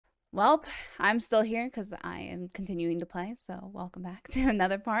Well, I'm still here because I am continuing to play, so welcome back to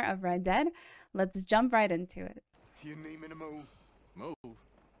another part of Red Dead. Let's jump right into it. You need me to move? Move?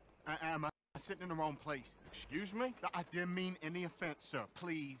 Am I sitting in the wrong place? Excuse me? I didn't mean any offense, sir.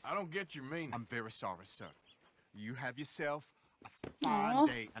 Please. I don't get your meaning. I'm very sorry, sir. You have yourself a fine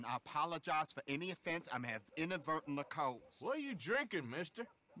day, and I apologize for any offense I may have inadvertently caused. What are you drinking, mister?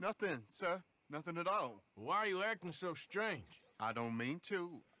 Nothing, sir. Nothing at all. Why are you acting so strange? I don't mean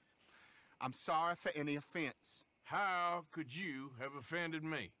to. I'm sorry for any offense. How could you have offended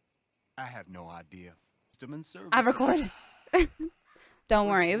me? I have no idea. I've recorded. Don't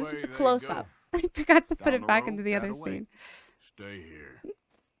worry, it was just a close-up. I forgot to put it back into the other scene. Stay here.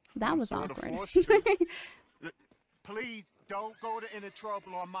 That was awkward. Please don't go to any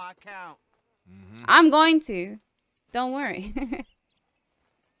trouble on my account. I'm going to. Don't worry.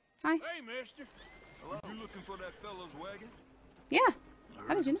 Hi. Hey, mister. Hello. You looking for that fellow's wagon? Yeah. I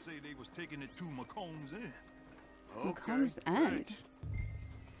How did you know? say they was taking it to McComb's End. McComb's End.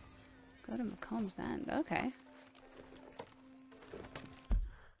 Go to McComb's End. Okay.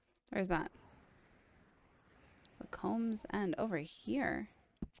 Where's that? McComb's End. Over here.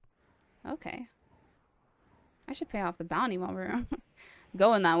 Okay. I should pay off the bounty while we're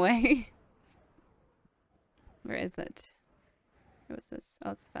going that way. Where is it? What's this?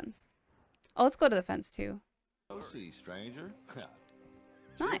 Oh, it's the fence. Oh, let's go to the fence too. Oh, see, stranger.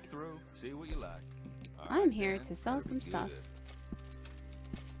 Nice. Through. See what you like. I'm here to sell some stuff.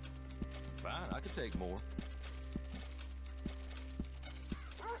 Fine, I could take more.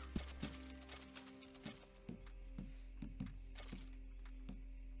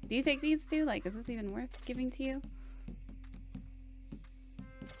 Do you take these too? Like, is this even worth giving to you?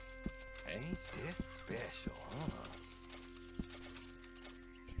 Ain't this special, huh?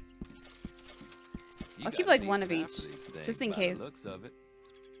 I'll keep like one of each, just in case. Looks of it.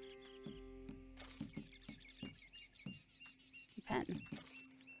 Pen.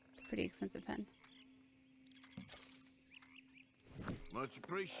 It's a pretty expensive pen. Much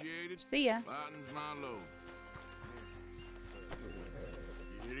appreciated. See ya. Lightens my load.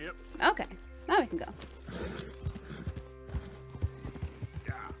 Idiot. Okay, now we can go.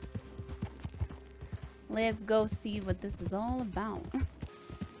 Yeah. Let's go see what this is all about.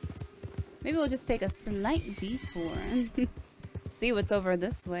 Maybe we'll just take a slight detour and see what's over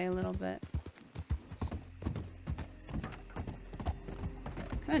this way a little bit.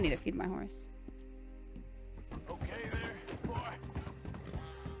 Kinda need to feed my horse. Okay there, boy.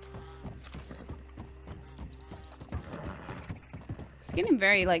 It's getting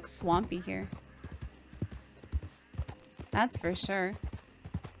very, like, swampy here. That's for sure.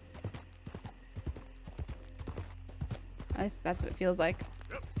 At least that's what it feels like.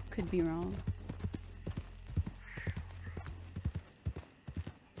 Could be wrong.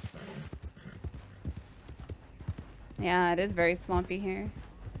 Yeah, it is very swampy here.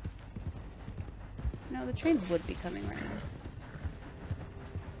 No, the train would be coming right now.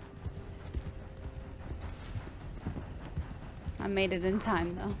 I made it in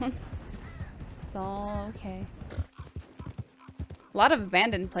time, though. It's all okay. A lot of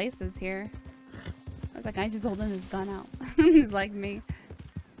abandoned places here. There's that guy just holding his gun out. He's like me.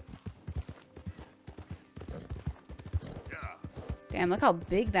 Damn, look how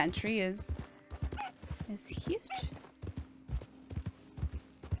big that tree is. It's huge.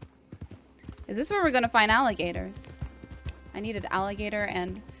 Is this where we're gonna find alligators? I needed alligator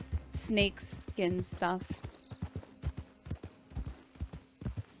and snake skin stuff.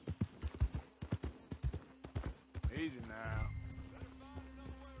 Easy now.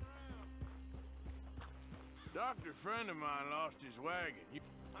 Doctor friend of mine lost his wagon.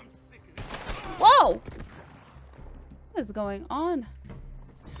 I'm sick of it. Whoa! What is going on?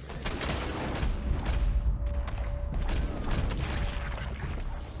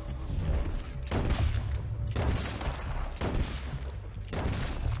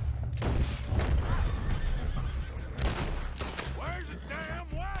 Where's the damn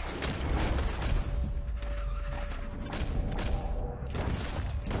wagon?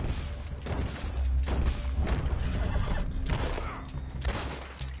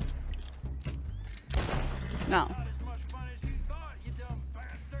 No.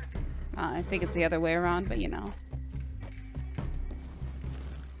 I think it's the other way around, but you know.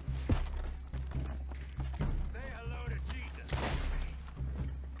 Say hello to Jesus.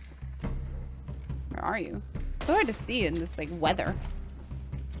 Where are you? It's so hard to see in this, like, weather.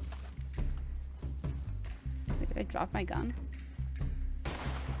 Wait, did I drop my gun?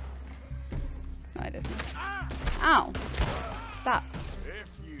 No, I didn't. Ow! Stop. If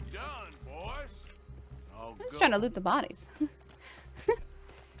you done, boys. I'm just trying to loot the bodies.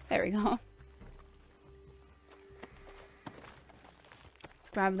 There we go. Let's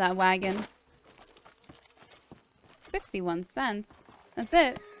grab that wagon. 61 cents. That's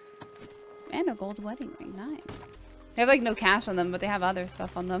it. And a gold wedding ring. Nice. They have like no cash on them, but they have other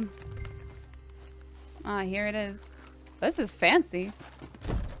stuff on them. Ah, here it is. This is fancy.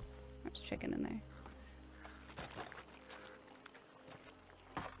 There's chicken in there.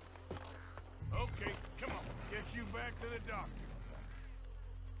 Okay, come on. Get you back to the doctor.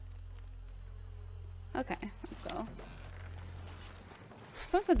 Okay, let's go.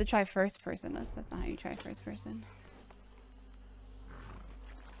 Someone said to try first person. That's not how you try first person.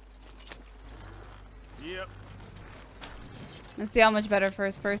 Yep. Let's see how much better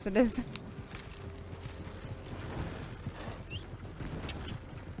first person is.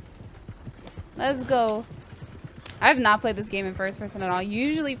 Let's go. I have not played this game in first person at all.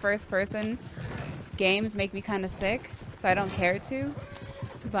 Usually first person games make me kind of sick, so I don't care to.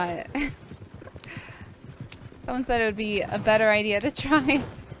 But someone said it would be a better idea to try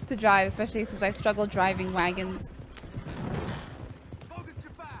to drive, especially since I struggle driving wagons.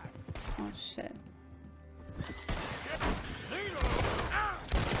 Oh shit.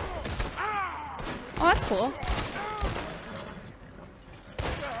 Oh, that's cool. What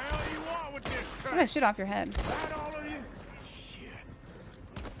the hell you want with this I'm gonna shoot off your head. That all of you? Shit.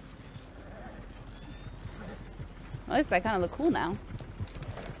 At least I kind of look cool now.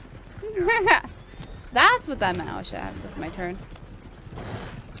 That's what that meant. Oh shit, this is my turn.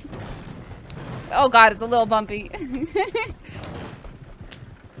 Oh god, it's a little bumpy.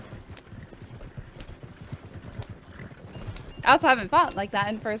 I also haven't fought like that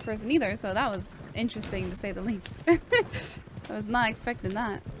in first person either, so that was interesting to say the least. I was not expecting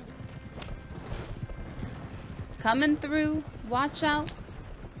that. Coming through. Watch out.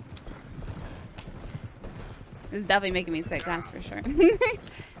 This is definitely making me sick, that's for sure.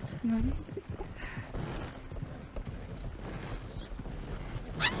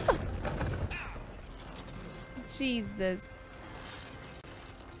 Jesus.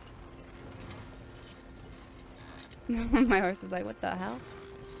 My horse is like, what the hell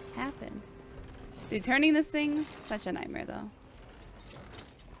happened? Dude, turning this thing, such a nightmare though.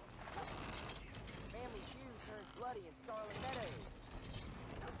 Family feud turns bloody in Starling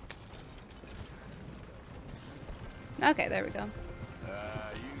Meadows. Okay, there we go.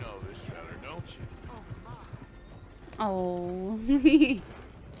 You know this feller, don't you? Oh.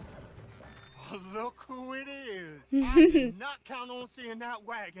 Oh, look who it is. I did not count on seeing that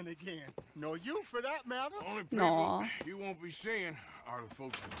wagon again. Nor you, for that matter. Only people Aw. you won't be seeing are the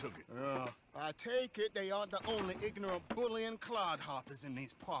folks that took it. I take it they aren't the only ignorant bullying clodhoppers in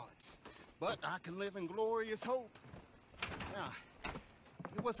these parts. But I can live in glorious hope.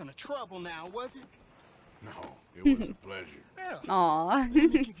 It wasn't a trouble now, was it? No, it was a pleasure. Yeah. Aw.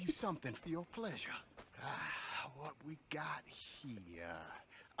 Let me give you something for your pleasure. What we got here.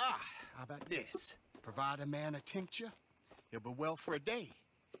 How about this? Provide a man a tincture. He'll be well for a day.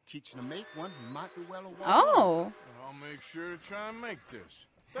 Teach him to make one, he might be well a while. Oh. I'll make sure to try and make this.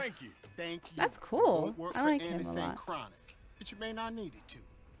 Thank you. Thank you. That's cool. Won't work I for like him a anything lot. chronic, but you may not need it to.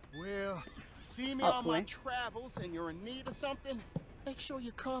 Well, see me Oh, on my boy. travels and you're in need of something, make sure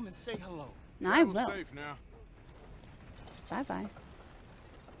you come and say hello. I Travel will. safe now. Bye-bye.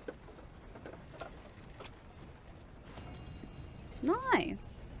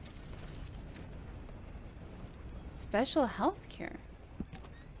 Nice. Special health cure.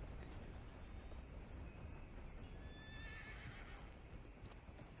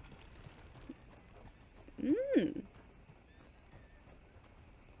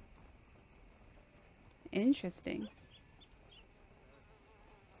 Interesting.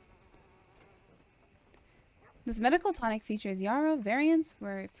 This medical tonic features yarrow. Variants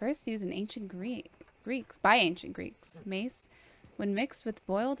were first used in ancient Greeks by ancient Greeks. Mace, when mixed with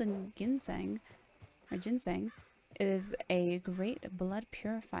boiled and ginseng, is a great blood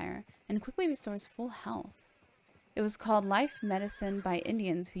purifier and quickly restores full health. It was called life medicine by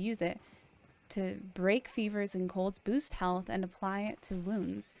Indians who use it to break fevers and colds, boost health, and apply it to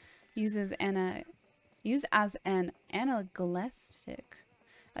wounds. Used as an analgesic,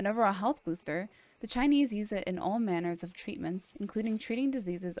 an overall health booster. The Chinese use it in all manners of treatments, including treating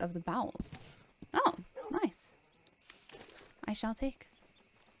diseases of the bowels. Oh, nice. I shall take.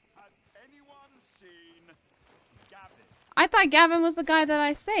 Has anyone seen Gavin? I thought Gavin was the guy that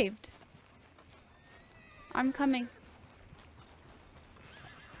I saved. I'm coming.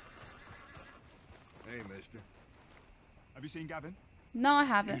 Hey, mister. Have you seen Gavin? No, I You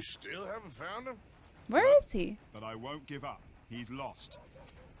haven't. still haven't found him? Where is he? But I won't give up. He's lost.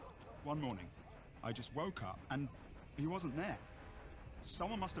 One morning, I just woke up and he wasn't there.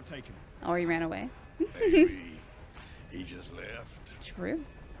 Someone must have taken it. Or he ran away. Maybe he just left. True.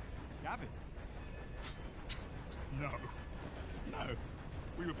 Gavin? No. No.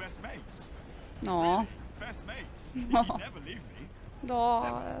 We were best mates. Aw. Best mates. You'd Aw. never leave me.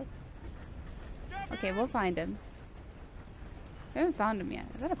 Aw. Okay, we'll find him. We haven't found him yet.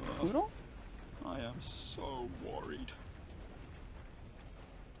 Is that a poodle? I am so worried.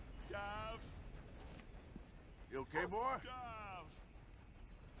 Gav! You okay, boy? Gav!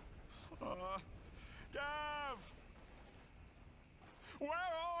 Gav! Where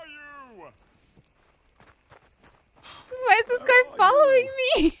are you? Why is this guy following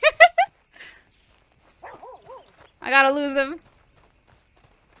me? I gotta lose him.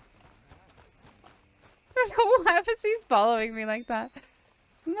 Why was he following me like that?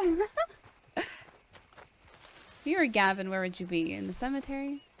 If you were Gavin, where would you be? In the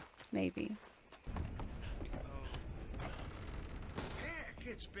cemetery? Maybe. Heck,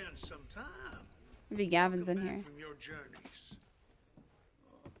 it's been some time. Maybe Gavin's in here. From your journeys.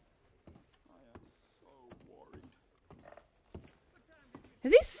 So worried.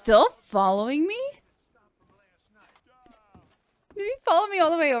 Is he still following me? Did he follow me all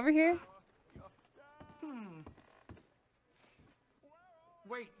the way over here?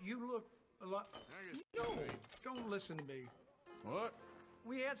 Wait, you look a lot. No, don't listen to me. What?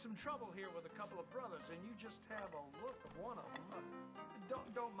 We had some trouble here with a couple of brothers, and you just have a look of one of them.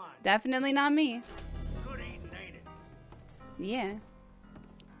 Don't mind. Definitely not me. Good eating, ain't it? Yeah.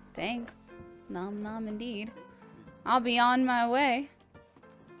 Thanks. Nom nom indeed. I'll be on my way.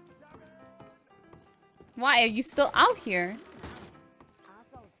 Why are you still out here?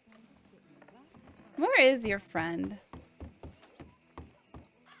 Where is your friend?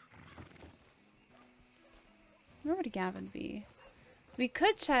 Where would Gavin be? We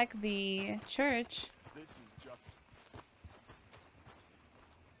could check the church. This is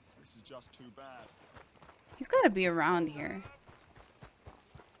just too bad. He's got to be around here.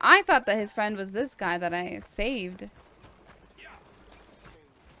 I thought that his friend was this guy that I saved.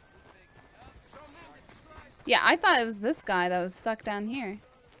 Yeah, I thought it was this guy that was stuck down here.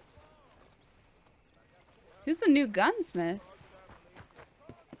 Who's the new gunsmith?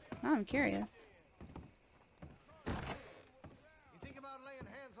 Now I'm curious. You think about laying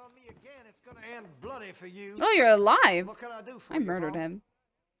hands on me again, it's gonna end bloody for you. Oh, you're alive. What can I do for I you, murdered Mom? him.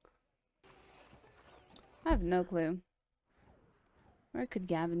 I have no clue. Where could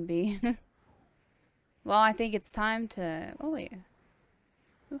Gavin be? Well, I think it's time to... Oh, wait.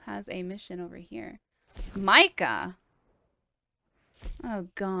 Who has a mission over here? Micah! Oh,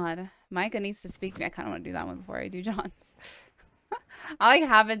 God. Micah needs to speak to me. I kind of want to do that one before I do John's. I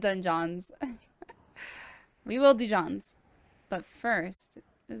haven't done John's. We will do John's. But first,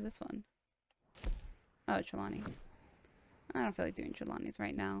 is this one? Oh, Trelawney. I don't feel like doing Trelawney's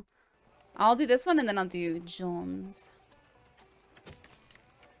right now. I'll do this one and then I'll do John's.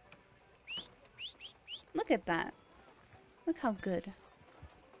 Look at that. Look how good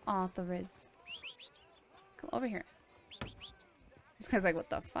Arthur is. Come over here. This guy's like, what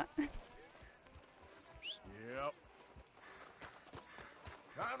the fuck? Yep.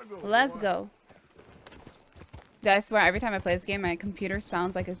 Time to go, Let's boy. go. Dude, I swear, every time I play this game, my computer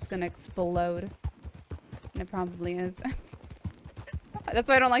sounds like it's gonna explode. And it probably is. That's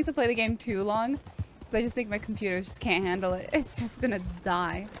why I don't like to play the game too long. Because I just think my computer just can't handle it. It's just gonna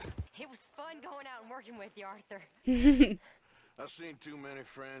die. It was fun going out and working with you, Arthur. I've seen too many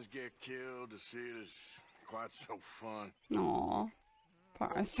friends get killed to see it as quite so fun. Aw. Poor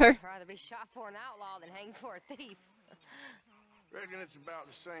Arthur. I'd rather be shot for an outlaw than hanged for a thief. Reckon it's about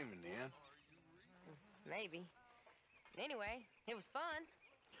the same in the end. Maybe. Anyway, it was fun.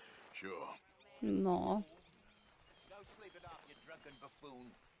 Sure. No. Don't sleep it off, you drunken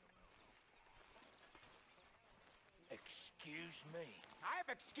buffoon. Excuse me. I've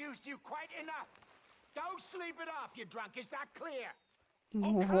excused you quite enough. Don't sleep it off, you drunk. Is that clear?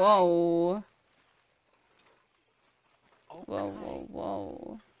 Whoa. Whoa, whoa,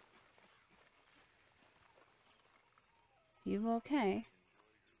 whoa. You okay?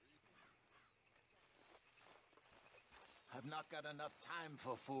 I've not got enough time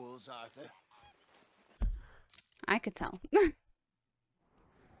for fools, Arthur. I could tell.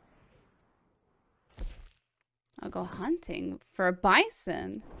 I'll go hunting for a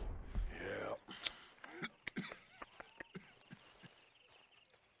bison.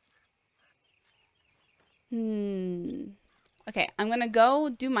 Yeah. Okay, I'm gonna go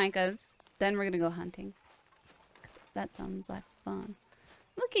do Micah's. Then we're gonna go hunting. 'Cause that sounds like fun.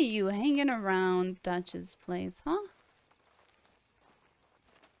 Look at you hanging around Dutch's place, huh?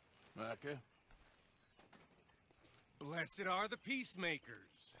 Micah? Blessed are the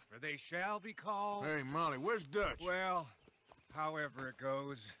peacemakers, for they shall be called... Hey, Molly, where's Dutch? Well, however it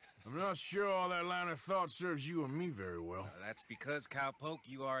goes. I'm not sure all that line of thought serves you and me very well. That's because, Cowpoke,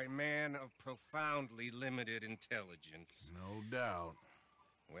 you are a man of profoundly limited intelligence. No doubt.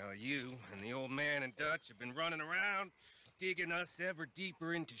 Well, you and the old man and Dutch have been running around, digging us ever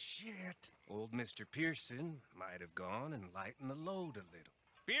deeper into shit. Old Mr. Pearson might have gone and lightened the load a little.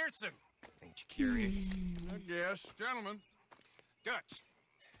 Pearson! Ain't you curious? I guess. Gentlemen. Dutch,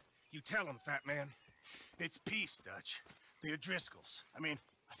 you tell him, fat man. It's peace, Dutch. The O'Driscolls. I mean,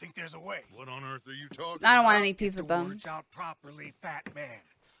 I think there's a way. What on earth are you talking I don't want about? any peace with them. Words out properly, fat man.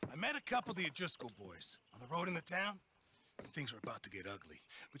 I met a couple of the O'Driscoll boys on the road in the town, and things were about to get ugly.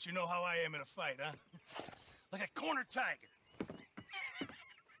 But you know how I am in a fight, huh? Like a corner tiger.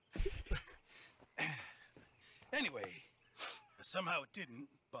 Anyway, somehow it didn't,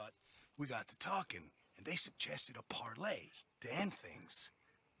 but we got to talking, and they suggested a parlay to end things.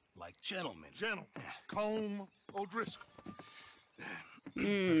 Like gentlemen. Gentlemen. Combe O'Driscoll. Have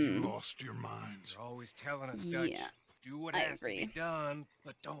you lost your minds? You're always telling us, Dutch. Yeah, Do what I has agree. to be done,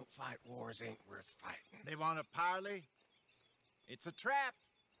 but don't fight wars ain't worth fighting. They want a parley? It's a trap.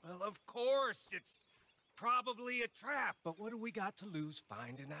 Well, of course, it's probably a trap, but what do we got to lose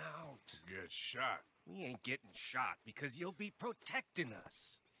finding out? Get shot. We ain't getting shot because you'll be protecting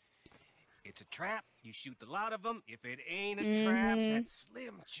us. It's a trap. You shoot the lot of them. If it ain't a trap, that's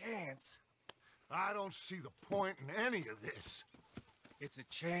slim chance. I don't see the point in any of this. It's a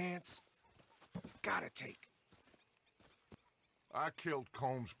chance. Gotta take. I killed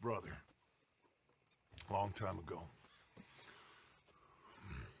Combs' brother. Long time ago.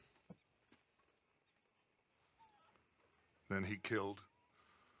 Then he killed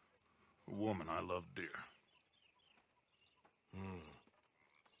a woman I loved dear.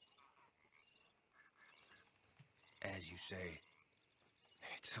 As you say,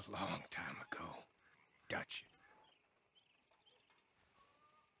 it's a long time ago. Dutch.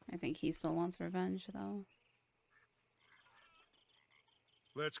 I think he still wants revenge, though.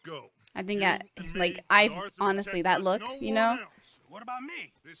 Let's go. I think, You I, and me like, and I've Arthur honestly, protect that us, look, no you one know? else. What about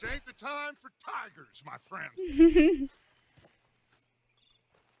me? This ain't the time for tigers, my friend.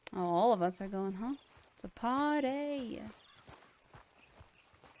 Oh, all of us are going, huh? It's a party.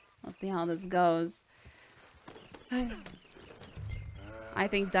 Let's see how this goes. I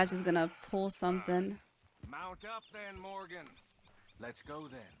think Dutch is gonna pull something. Mount up then, Morgan. Let's go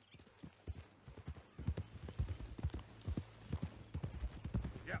then.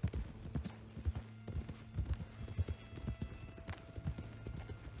 Yep.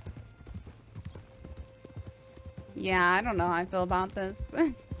 Yeah, I don't know how I feel about this.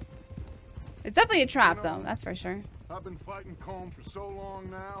 It's definitely a trap, though. That's for sure. I've been fighting Combs for so long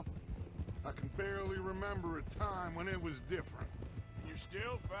now, I can barely remember a time when it was different. You're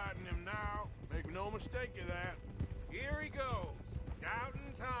still fighting him now. Make no mistake of that. Here he goes.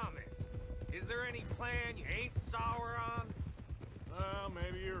 Doubting Thomas. Is there any plan you ain't sour on? Well,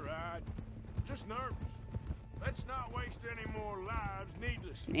 maybe you're right. Just nervous. Let's not waste any more lives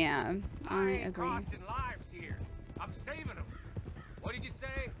needlessly. Yeah, I ain't agree. costing lives here. I'm saving them. What did you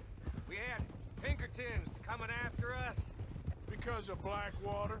say? We had Pinkertons coming after us? Because of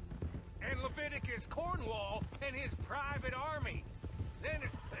Blackwater? And Leviticus Cornwall and his private army. Then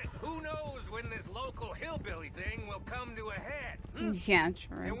who knows when this local hillbilly thing will come to a head? Yeah,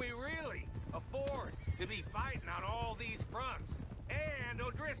 true. Can we really afford to be fighting on all these fronts? And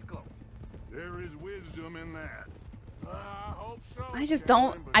O'Driscoll. There is wisdom in that. I hope so. I just Captain,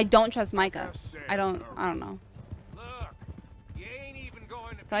 don't. but I don't trust Micah. like I said, I don't know. Look, you ain't even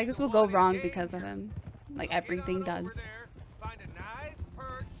going to I feel like this will go wrong because of him. Like everything does. There, find a nice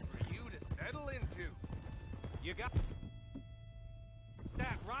perch for you to settle into. You got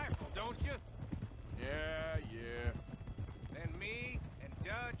that rifle, don't you? Yeah. Then me and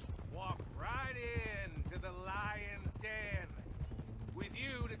Dutch walk right into the lion's den. With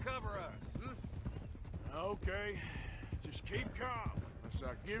you to cover us, Okay. Just keep calm. Unless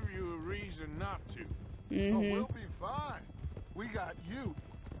I give you a reason not to. Oh, we'll be fine. We got you.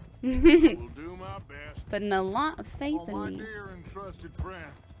 I will do my best. Putting a lot of faith Oh, my in me. dear and trusted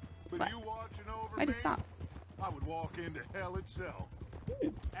friend. With What? you watching over Why'd me, he stop? I would walk into hell itself.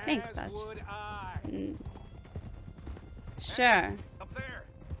 Thanks, as Dutch. would I. Sure. Up there,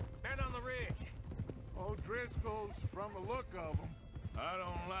 bend on the ridge. O'Driscoll's, from the look of them. I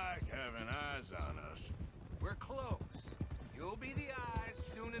don't like having eyes on us. We're close. You'll be the eyes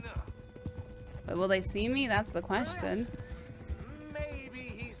soon enough. But will they see me? That's the question.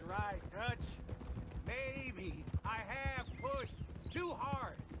 Maybe he's right, Dutch. Maybe I have pushed too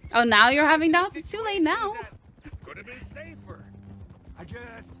hard. Oh, now you're having doubts? It's too late now. Could have been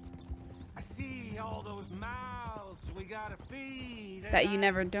I see all those mouths we gotta feed. That you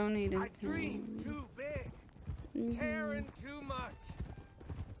never donated I to. dream too big, caring too much.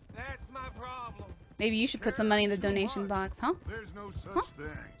 That's my problem. Maybe you should put some money in the donation box, huh? There's no such thing.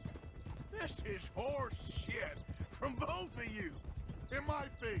 This is horse shit from both of you. It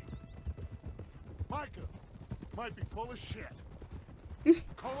might be. Micah might be full of shit.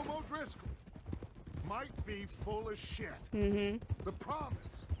 Colm O'Driscoll might be full of shit. The promise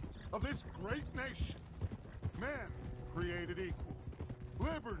of this great nation. Men created equal.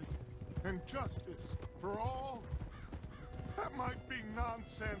 Liberty and justice for all. That might be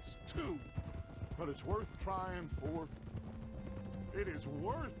nonsense too. But it's worth trying for. It is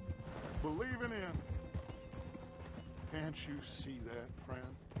worth believing in. Can't you see that,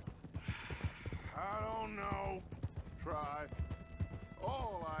 friend? I don't know. Try.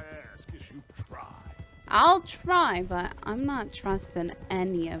 All I ask is you try. I'll try, but I'm not trusting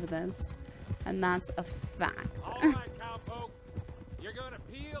any of this. And that's a fact. All right, cowpoke. You're gonna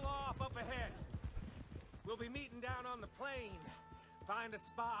peel off up ahead. We'll be meeting down on the plain. Find a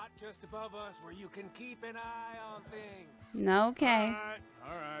spot just above us where you can keep an eye on things. Okay.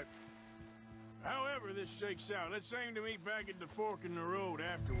 All right. However this shakes out, let's aim to meet back at the fork in the road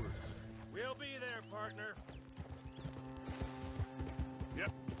afterwards. We'll be there, partner.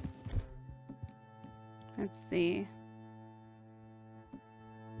 Yep. Let's see.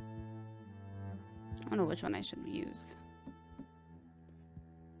 I don't know which one I should use.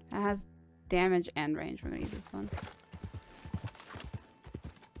 It has damage and range. We're gonna use this one.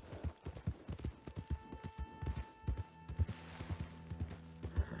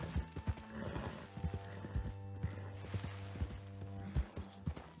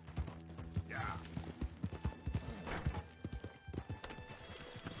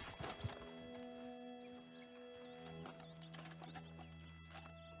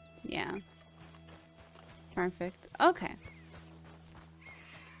 Yeah. Perfect. Okay.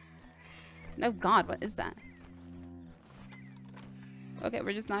 Oh God, what is that? Okay,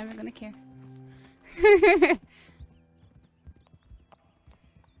 we're just not even gonna care.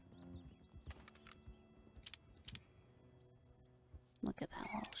 Look at that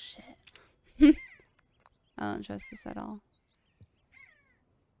little shit. I don't trust this at all.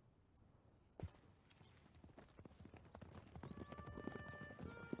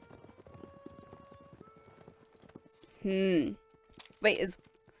 Wait, is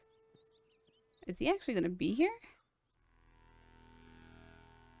he actually gonna be here?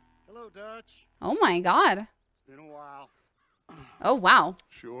 Hello, Dutch. Oh my God. It's been a while. Oh wow.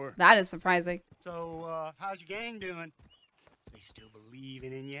 Sure. That is surprising. So, how's your gang doing? They still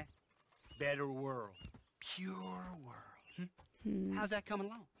believing in you? Better world. Pure world. How's that coming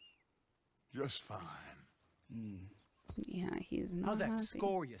along? Just fine. Yeah, he's not How's that happy.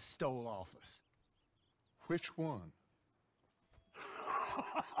 score you stole off us? Which one?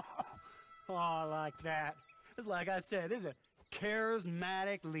 Oh, I like that. It's like I said, this is a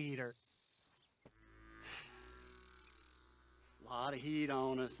charismatic leader. Lot of heat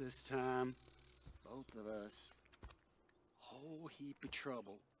on us this time. Both of us. Whole heap of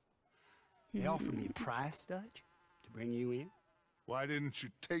trouble. They offered me a price, Dutch, to bring you in. Why didn't you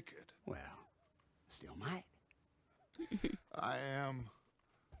take it? Well, still might. I am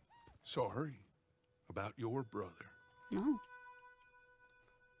sorry about your brother. No.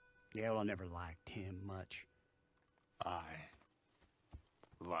 Yeah, well, I never liked him much. I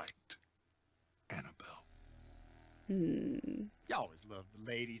liked Annabelle. You always loved the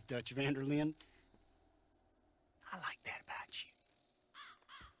ladies, Dutch Vanderlyn. I like that about you.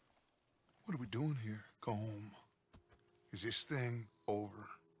 What are we doing here? Go home. Is this thing over?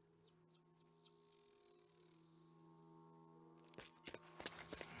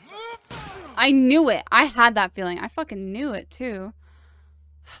 I knew it. I had that feeling. I fucking knew it too.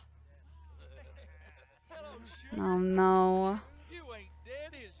 Oh no. You ain't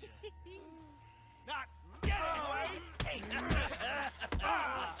dead, is you? Not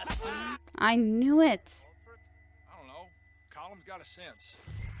I knew it. I don't know. Colum's got a sense.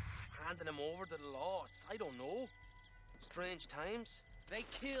 Handing him over to the lords. I don't know. Strange times. They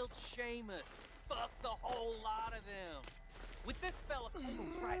killed Seamus. Fuck the whole lot of them. With this fella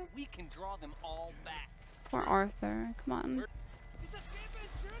Colum's right, we can draw them all back. Poor Arthur. Come on. He's escaping!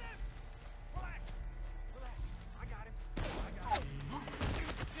 Shoot him! Relax. Relax. I got him. I got him.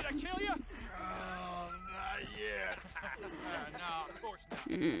 Did I kill you? Oh, not yet. No, of course not.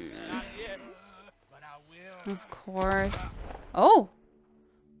 Not yet. But I will. Of course. Oh.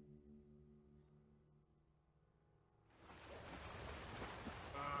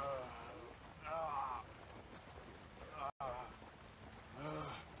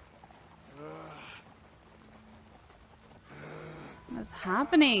 What's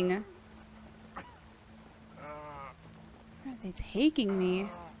happening? Where are they taking me?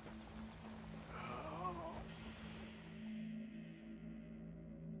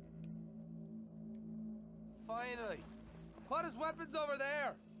 Finally! Put his weapons over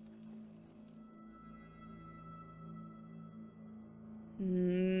there!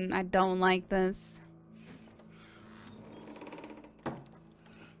 I don't like this.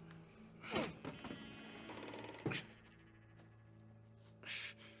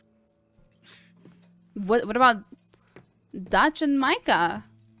 What about Dutch and Micah?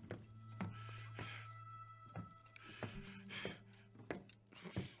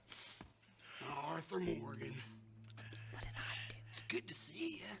 Arthur Morgan. What did I do? It's good to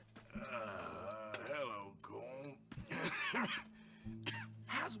see you. Hello, Cole.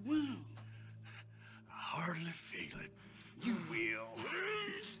 How's the wound? I hardly feel it. You will.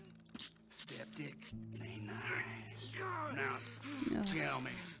 Septic. Ain't nice. Now, tell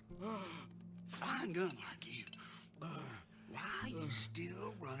me. Fine gun like you. Why are you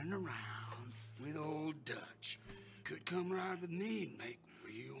still running around with old Dutch? Could come right with me and make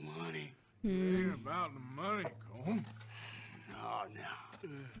real money. It ain't about the money, Cole. No.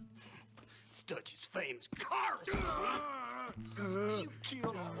 It's Dutch's famous car. You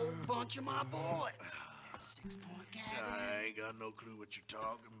killed a whole bunch of my boys. 6-point gag. I ain't got no clue what you're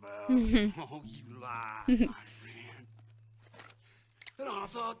talking about. Oh, you lie, my friend. And I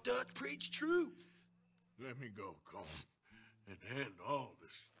thought Dutch preached truth. Let me go, Cole. And end all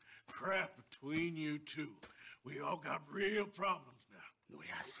this crap between you two. We all got real problems now. The way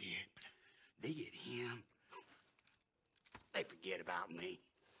I see it, they get him. They forget about me.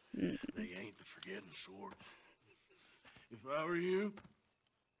 They ain't the forgetting sort. If I were you,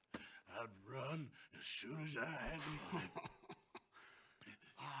 I'd run as soon as I had the money.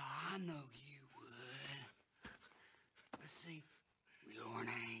 Oh, I know you would. But see, we lure an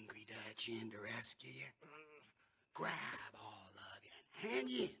angry Dutch in to rescue you. Grab all of you and hand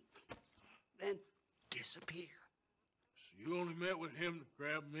you in. Then disappear. So you only met with him to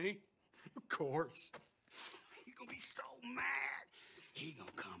grab me? Of course. He's gonna be so mad. He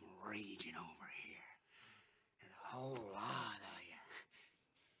gonna come raging over here. And a whole lot of you.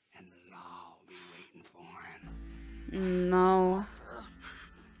 And the law will be waiting for him. No.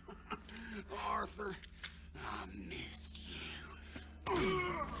 Arthur, I missed you.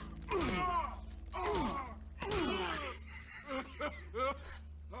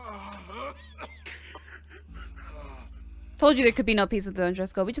 Told you there could be no peace with the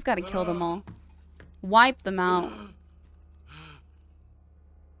Driscoll. We just gotta kill them all. Wipe them out.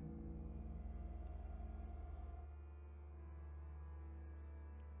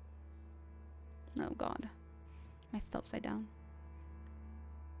 Oh god. Am I still upside down?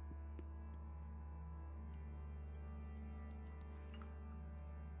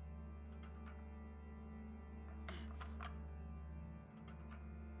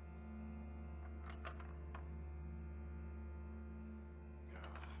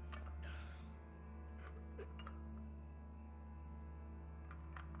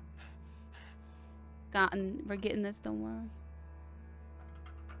 We're getting this, don't worry.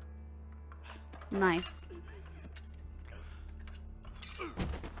 Nice.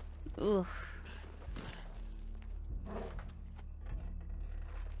 Ugh.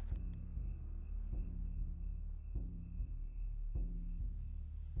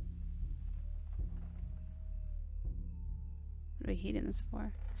 What are we heating this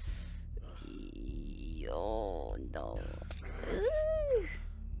for? Oh no. Ooh.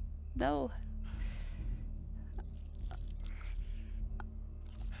 No.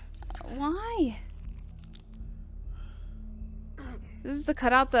 Why? This is to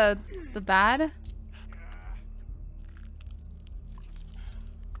cut out the bad?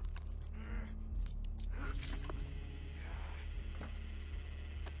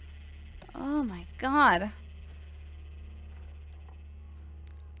 Oh my god.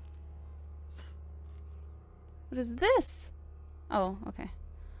 What is this? Oh, okay.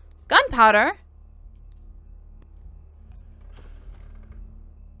 Gunpowder?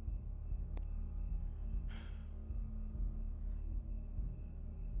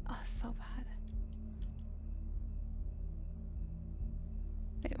 So bad.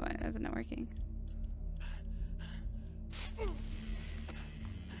 Wait, why isn't it working?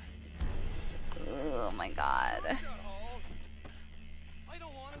 Oh my god. I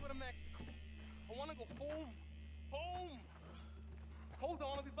don't want to go to Mexico. I want to go home. Home! Hold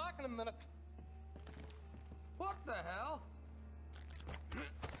on, I'll be back in a minute. What the hell?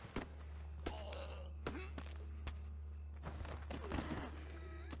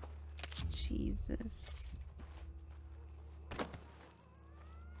 Jesus.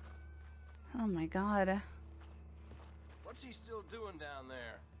 Oh my god. What's he still doing down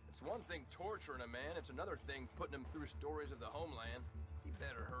there? It's one thing torturing a man, it's another thing putting him through stories of the homeland. He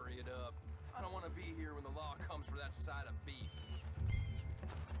better hurry it up. I don't want to be here when the law comes for that side of beef.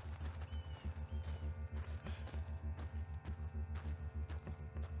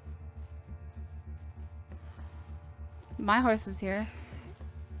 My horse is here.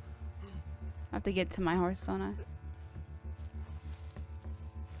 I have to get to my horse, don't I?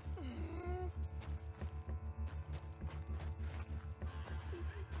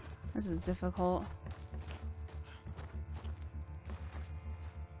 This is difficult.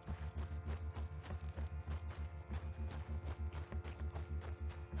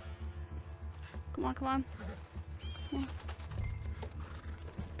 Come on, come on. Yeah.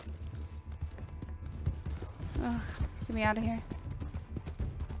 Ugh, get me out of here.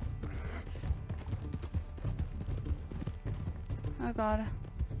 Oh god.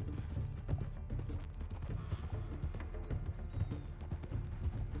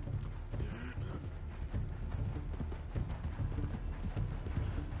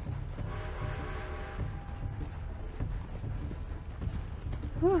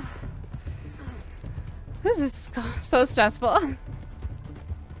 Whew. This is so stressful.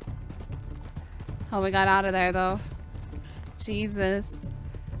 Oh, we got out of there though. Jesus.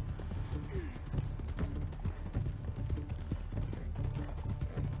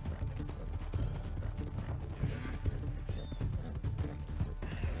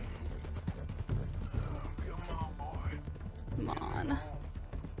 Come on.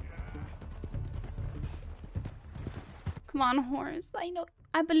 Come on, horse. I know.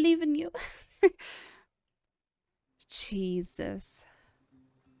 I believe in you. Jesus.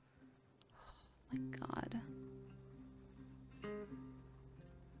 Oh my god.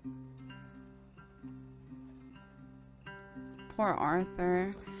 Poor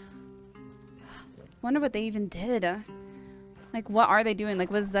Arthur. Wonder what they even did. Like, what are they doing?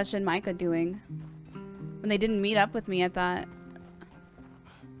 Like, what's Dutch and Micah doing when they didn't meet up with me at that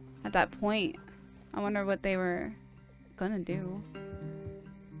point? I wonder what they were gonna do.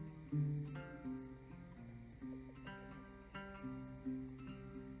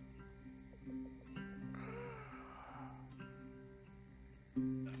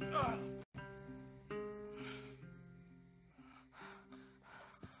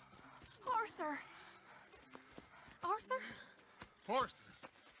 Arthur! Arthur? Arthur.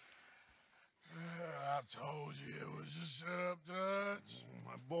 I told you it was a setup, Dutch.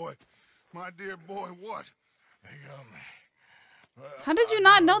 My boy, my dear boy, what? They got me. How did you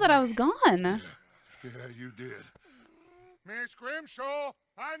not know that I was gone? Yeah, you did. Miss Grimshaw,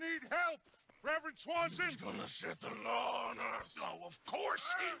 I need help. Reverend Swanson. He's gonna set the law on us. Oh, of course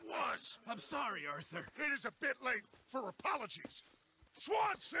he was. I'm sorry, Arthur. It is a bit late for apologies.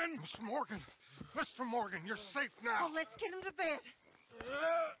 Swanson! Mr. Morgan. Mr. Morgan, you're safe now. Oh, let's get him to bed.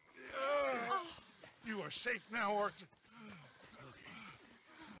 You are safe now, Arthur.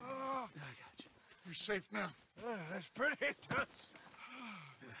 I got you. You're safe now. That's pretty, Dutch.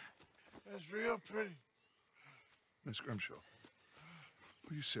 That's real pretty. Miss Grimshaw,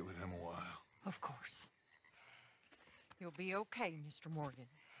 will you sit with him a while? Of course. You'll be okay, Mr. Morgan.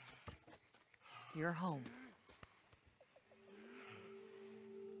 You're home.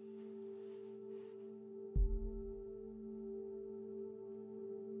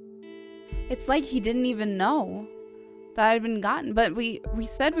 It's like he didn't even know that I'd been gotten, but we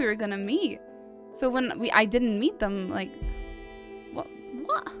said we were gonna meet. So when I didn't meet them, like, what?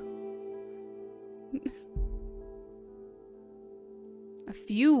 A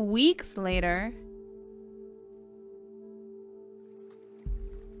few weeks later.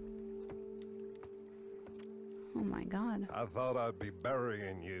 Oh my god. I thought I'd be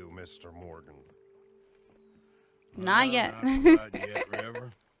burying you, Mr. Morgan. Not yet. Not yet,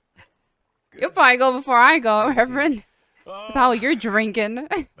 Reverend. You'll probably go before I go, Reverend. With how you're drinking.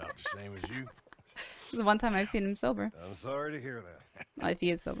 About the same as you. This is the one time I've seen him sober. I'm sorry to hear that. Well, if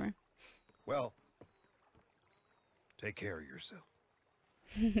he is sober. Well, take care of yourself.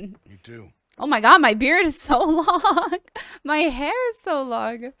 You too. Oh my god, my beard is so long. My hair is so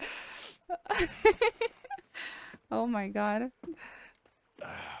long. Oh my god.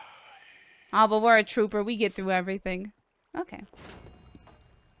 Oh, but we're a trooper. We get through everything. Okay.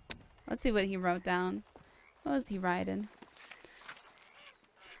 Let's see what he wrote down. What was he writing?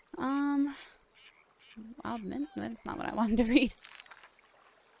 Wild Mint? That's not what I wanted to read.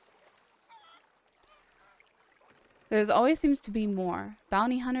 There's always seems to be more.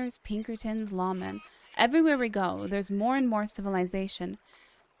 Bounty hunters, Pinkertons, lawmen. Everywhere we go, there's more and more civilization.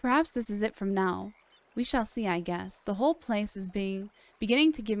 Perhaps this is it from now. We shall see, I guess. The whole place is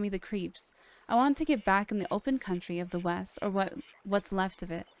beginning to give me the creeps. I want to get back in the open country of the West, or what's left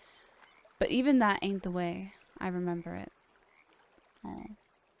of it. But even that ain't the way. I remember it. Oh.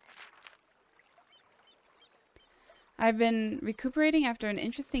 I've been recuperating after an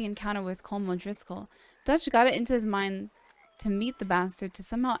interesting encounter with Colm O'Driscoll. Dutch got it into his mind to meet the bastard to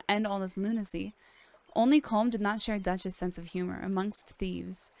somehow end all this lunacy. Only Colm did not share Dutch's sense of humor amongst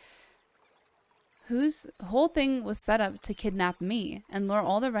thieves, whose whole thing was set up to kidnap me and lure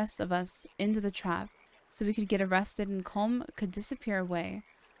all the rest of us into the trap so we could get arrested and Colm could disappear away,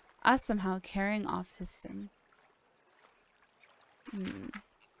 us somehow carrying off his sin.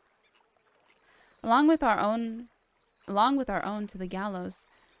 Along with our own to the gallows,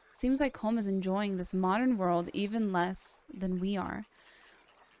 seems like Colm is enjoying this modern world even less than we are.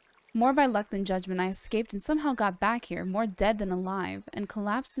 More by luck than judgment, I escaped and somehow got back here, more dead than alive, and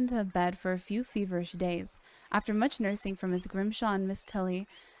collapsed into a bed for a few feverish days. After much nursing from Miss Grimshaw and Miss Tilly,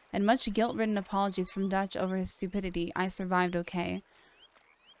 and much guilt-ridden apologies from Dutch over his stupidity, I survived okay.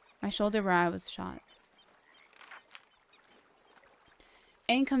 My shoulder where I was shot.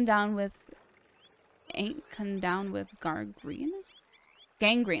 Ain't come down with gangrene?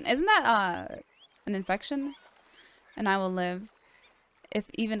 Gangrene. Isn't that an infection? And I will live, if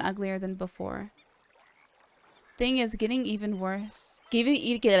even uglier than before. Thing is getting even worse.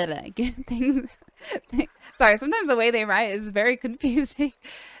 Sorry, sometimes the way they write is very confusing.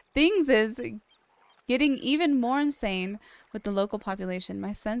 Things is getting even more insane with the local population.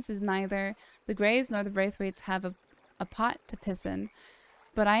 My sense is neither the Greys nor the Braithwaites have a pot to piss in.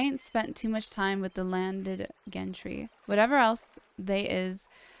 But I ain't spent too much time with the landed gentry. Whatever else they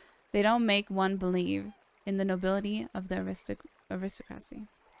don't make one believe in the nobility of the aristocracy.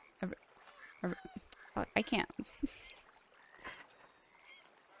 I can't.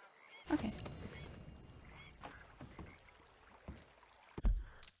 Okay.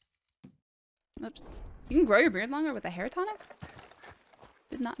 Oops. You can grow your beard longer with a hair tonic?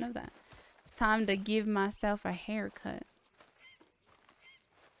 Did not know that. It's time to give myself a haircut.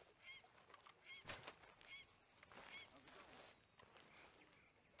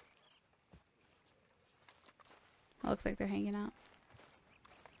 Well, looks like they're hanging out.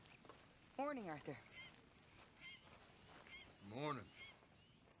 Morning, Arthur. Morning.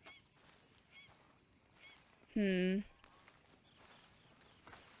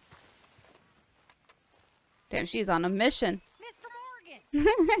 Damn, she's on a mission. Mr.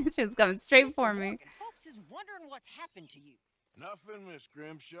 Morgan! She was coming straight for me. Folks is wondering what's happened to you. Nothing, Miss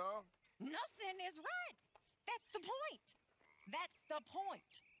Grimshaw. Nothing is right. That's the point. That's the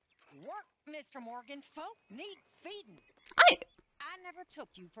point. Work, Mr. Morgan. Folk need feeding. I never took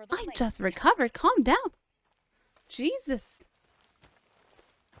you for the I just recovered. Calm down. Jesus.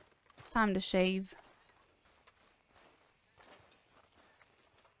 It's time to shave.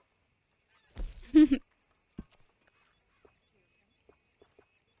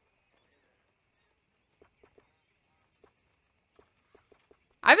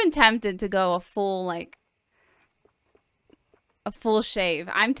 I've been tempted to go a full shave.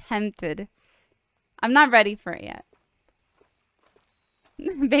 I'm tempted. I'm not ready for it yet.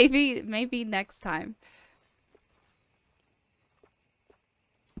 Maybe next time.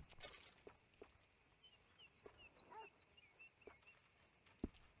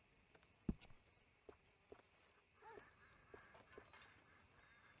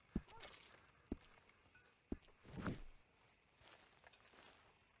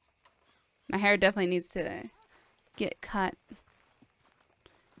 My hair definitely needs to get cut.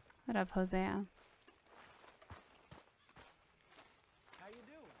 What up, Hosea? How you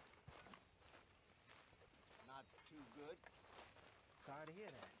doing? Not too good. Sorry to hear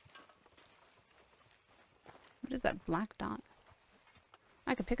that. What is that black dot?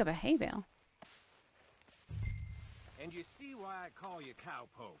 I could pick up a hay bale. And you see why I call you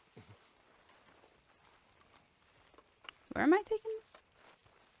Cowpoke. Where am I taking this?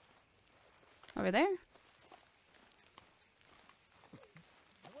 Over there?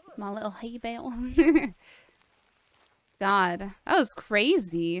 My little hay bale. God, that was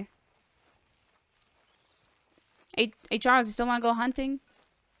crazy. Hey Charles, you still want to go hunting?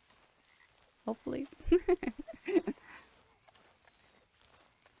 Hopefully.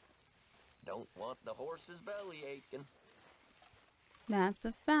 Don't want the horse's belly aching. That's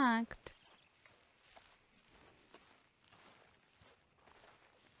a fact.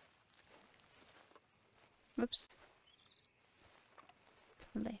 Whoops.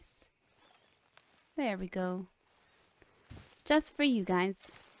 Place. There we go. Just for you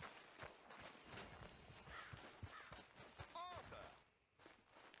guys. Arthur!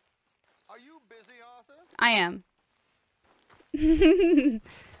 Are you busy, Arthur? I am.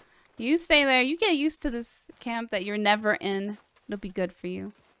 You stay there. You get used to this camp that you're never in. It'll be good for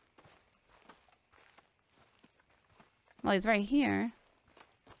you. Well, he's right here.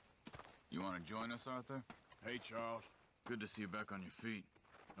 You want to join us, Arthur? Hey, Charles. Good to see you back on your feet.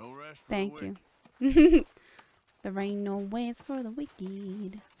 No rest for Thank the you. There ain't no ways for the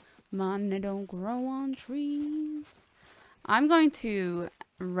wicked. Money don't grow on trees. I'm going to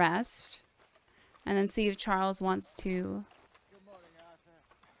rest and then see if Charles wants to.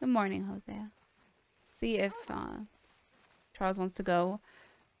 Good morning, Hosea. See if Charles wants to go.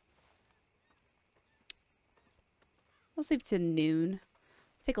 We'll sleep to noon.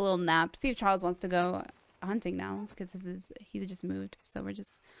 Take a little nap. See if Charles wants to go hunting now because he's just moved. So we're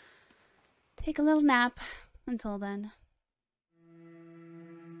just take a little nap until then.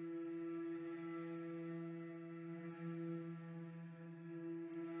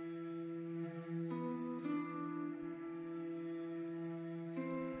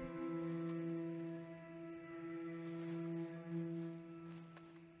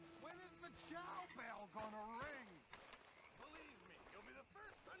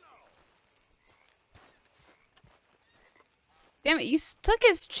 Damn it, you took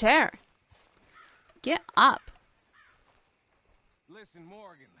his chair. Get up. Listen,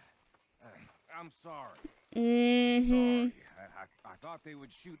 Morgan. I'm sorry. Mm-hmm. I thought they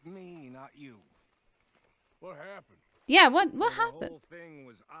would shoot me, not you. What happened? Yeah, what The happened? whole thing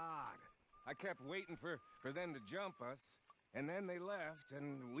was odd. I kept waiting for them to jump us, and then they left,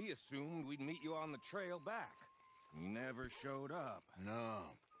 and we assumed we'd meet you on the trail back. You never showed up. No.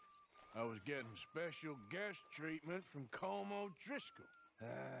 I was getting special guest treatment from Como Driscoll.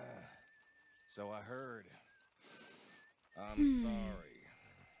 So I heard. I'm sorry.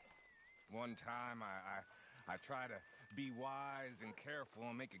 One time I try to be wise and careful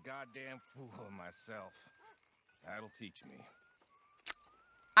and make a goddamn fool of myself. That'll teach me.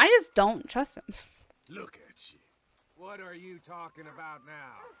 I just don't trust him. Look at you. What are you talking about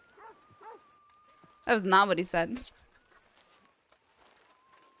now? That was not what he said.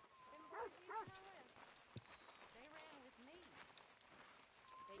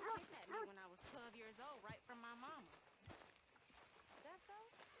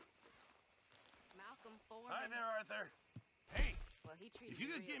 Hi there, Arthur. Hey, if you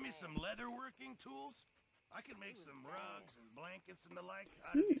could give me some leatherworking tools, I could make some rugs and blankets and the like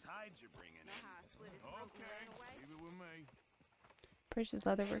out of these hides you're bringing in. Okay, leave it with me. Purchase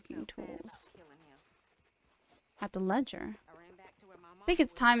leatherworking tools. At the ledger. I think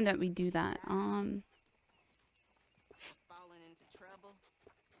it's time that we do that. I'll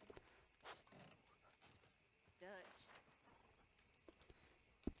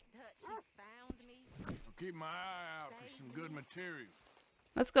keep my eye out for some good materials.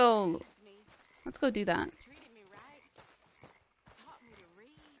 Let's go do that.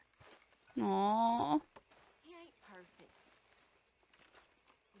 Aww. He ain't perfect,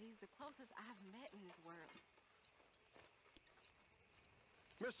 but he's the closest I've met in this world.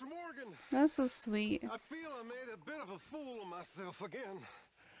 Mr. Morgan. That's so sweet. I feel I made a bit of a fool of myself again.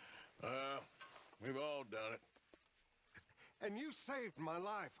 We've all done it. And you saved my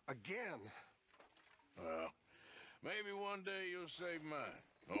life again. Well, maybe one day you'll save mine.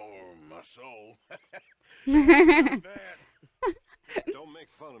 Or my soul. Don't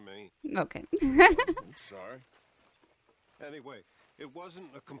make fun of me. Okay. I'm sorry. Anyway, it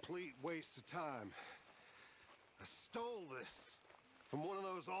wasn't a complete waste of time. I stole this from one of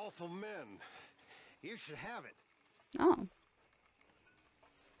those awful men. You should have it. Oh.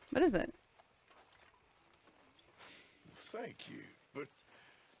 What is it? Thank you, but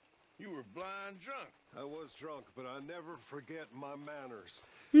you were blind drunk. I was drunk, but I never forget my manners.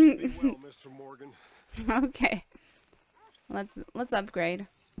 Be well, Mr. Morgan. Okay. Let's upgrade.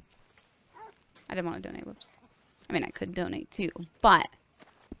 I didn't want to donate. Whoops. I mean, I could donate too, but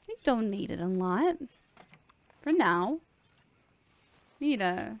we donated a lot. For now. We need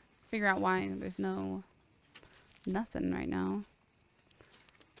to figure out why there's nothing right now.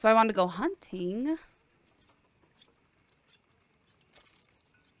 So I wanted to go hunting.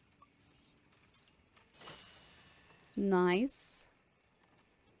 Nice.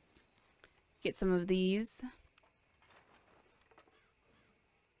 Get some of these.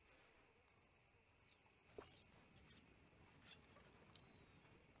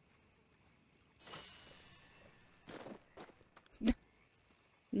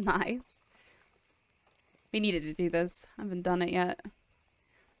 Nice. We needed to do this. I haven't done it yet.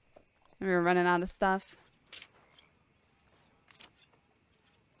 We were running out of stuff.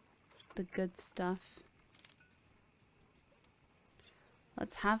 The good stuff.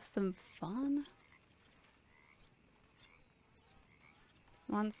 Let's have some fun.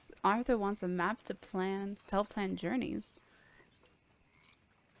 Arthur wants a map to help plan journeys.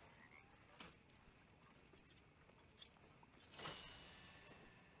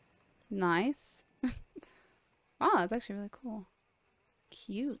 Nice. Oh, it's actually really cool.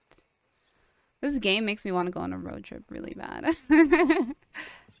 Cute. This game makes me want to go on a road trip really bad.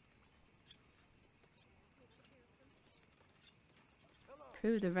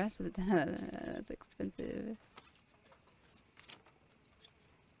 Prove the rest of the that's expensive.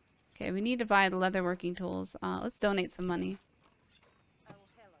 Okay, we need to buy the leatherworking tools. Let's donate some money.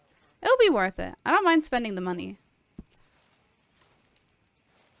 It'll be worth it. I don't mind spending the money.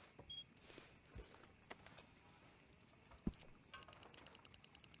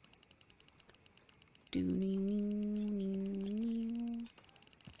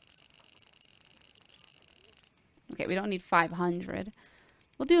 Okay, we don't need 500.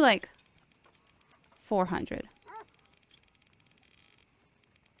 We'll do like 400.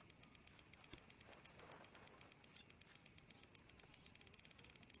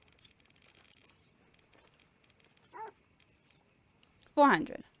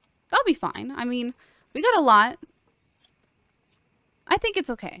 That'll be fine. I mean, we got a lot. I think it's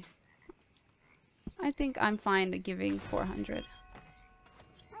okay. I think I'm fine giving 400.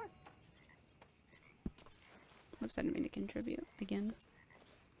 Whoops, I didn't mean to contribute again.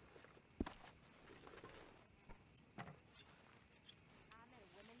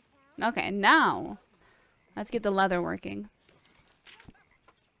 Okay, now let's get the leather working.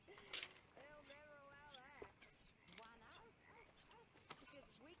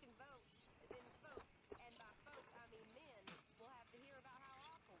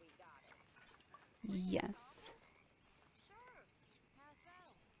 Yes.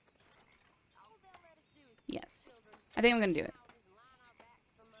 Yes. I think I'm gonna do it.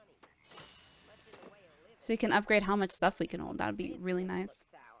 So you can upgrade how much stuff we can hold. That would be really nice.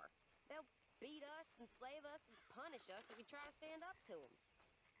 They'll beat us, enslave us, and punish us if we try to stand up to them.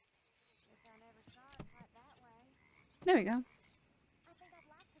 Guess I never saw it quite that way. There we go. I think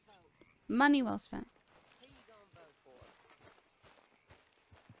I'd like to vote. Money well spent. Who you gonna vote for?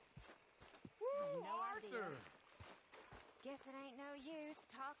 Woo, Arthur! Guess it ain't no use.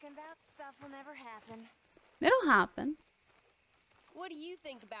 Talking about stuff will never happen. It'll happen. What do you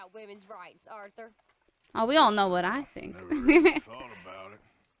think about women's rights, Arthur? Oh, we all know what I think. Never really thought about it.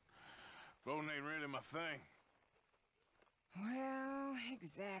 Voting ain't really my thing. Well,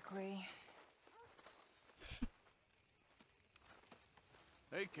 exactly.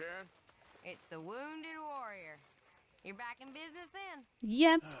 Hey, Karen. It's the wounded warrior. You're back in business then?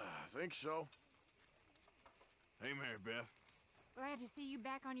 Yep. I think so. Hey, Mary Beth. Glad to see you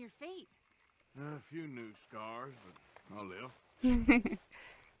back on your feet. A few new scars, but I'll live.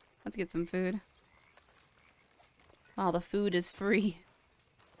 Let's get some food. All the food is free.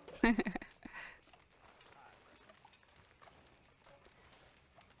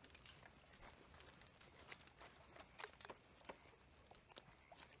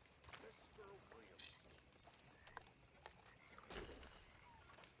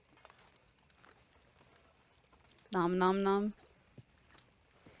 Nom nom nom.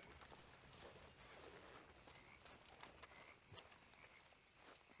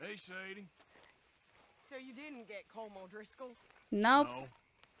 Hey, Sadie. So you didn't get Colm O'Driscoll? Nope. No.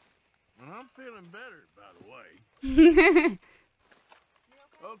 Well, I'm feeling better, by the way.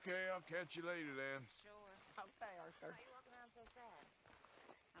 Okay, I'll catch you later then. Sure. Okay, Arthur. Why are you walking around so sad?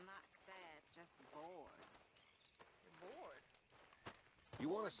 I'm not sad, just bored. You're bored? You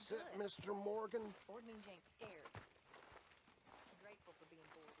want to sit, Mr. Morgan? Bored means you ain't scared. I'm grateful for being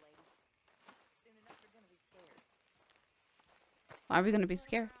bored, lady. Soon enough, you're gonna be scared. Why are we gonna be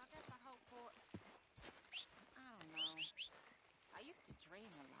scared? I guess I hope for... I don't know. I used to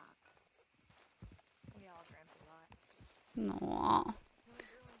dream a lot. We all dreamt a lot. No.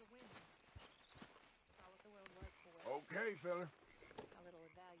 Okay, fella. How little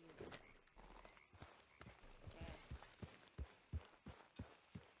it values.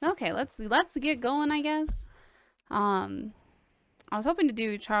 Okay, let's get going, I guess. I was hoping to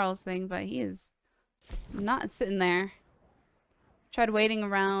do Charles' thing, but he is not sitting there. Tried waiting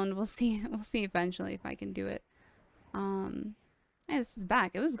around. We'll see. We'll see eventually if I can do it. Hey, this is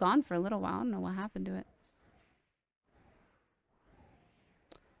back. It was gone for a little while. I don't know what happened to it.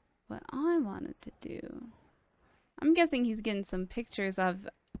 What I wanted to do. I'm guessing he's getting some pictures of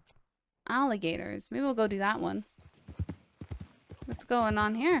alligators. Maybe we'll go do that one. What's going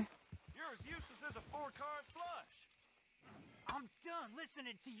on here? You're as useless as a 4-card flush. I'm done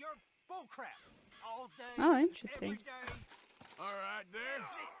listening to your bullcrap all day. Oh, interesting. Every day. All right, there.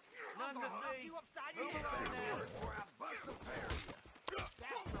 None to see. You upside your head now.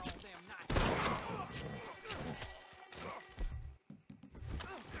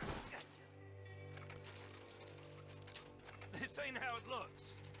 how it looks.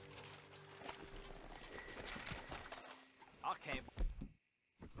 I can't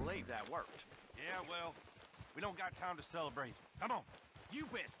believe that worked. Yeah, well, we don't got time to celebrate. Come on. You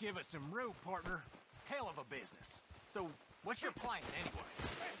best give us some room, partner. Hell of a business. So, what's your plan,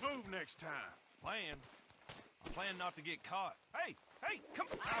 anyway? Move next time. Plan? I plan not to get caught. Hey, come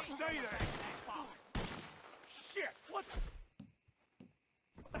on. Now stay there. Shit, what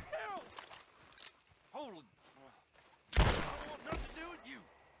the hell? Holy... I don't want nothing to do with you.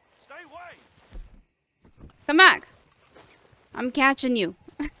 Stay away. Come back. I'm catching you.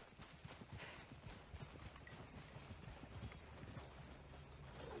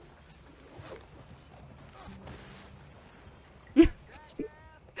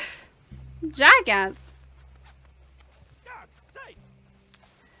 Jackass. God's sake.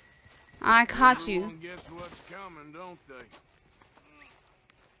 I caught you. Everyone gets what's coming, don't they?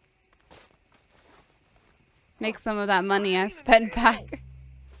 Make some of that money I spent back.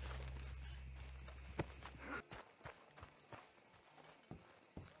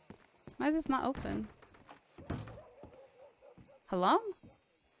 Why is this not open? Hello?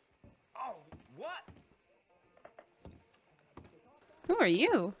 Oh, what? Who are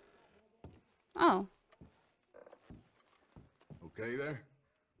you? Oh. Okay there?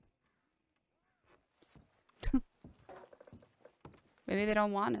 Maybe they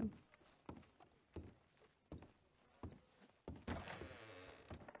don't want him.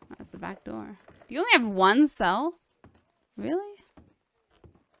 That's the back door. Do you only have one cell? Really?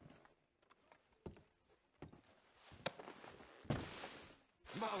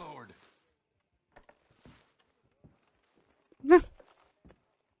 My lord.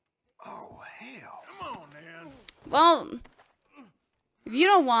 Oh, hell. Come on, man. Well, if you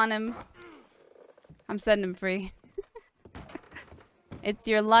don't want him, I'm setting him free. It's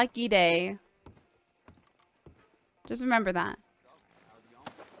your lucky day. Just remember that.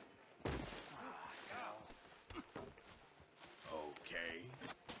 Okay.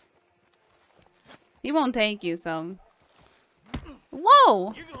 He won't take you, so.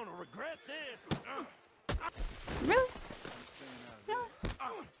 Whoa! You're gonna regret this. Really?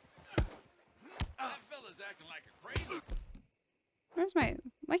 That fella's acting like a crazy. Where's my...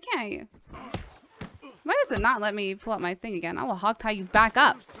 Why can't I... Why does it not let me pull up my thing again? I will hog tie you back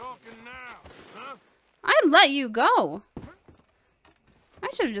up. Who's talking now? Huh? I let you go. I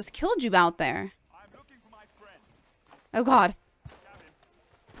should have just killed you out there. I'm looking for my friend. Oh god.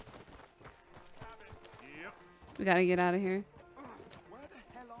 Yep. We gotta get out of here. Where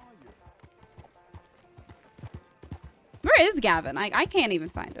the hell are you? Where is Gavin? I can't even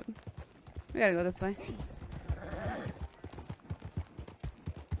find him. We gotta go this way.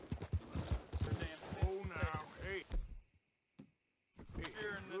 Oh, now, hey.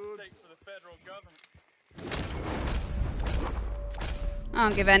 Here in this state for the federal government. I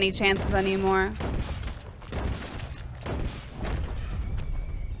don't give any chances anymore.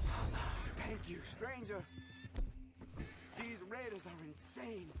 Thank you, stranger. These raiders are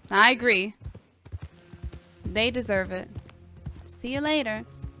insane. I agree. They deserve it. See you later.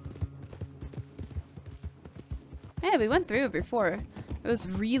 Yeah, we went through it before. It was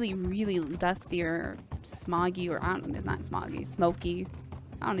really, really dusty or smoggy, or I don't know, not smoggy, smoky.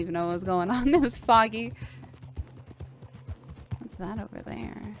 I don't even know what was going on. It was foggy. What's that over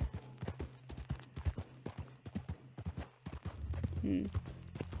there?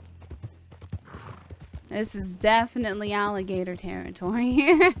 This is definitely alligator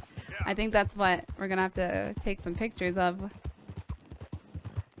territory. I think that's what we're gonna have to take some pictures of.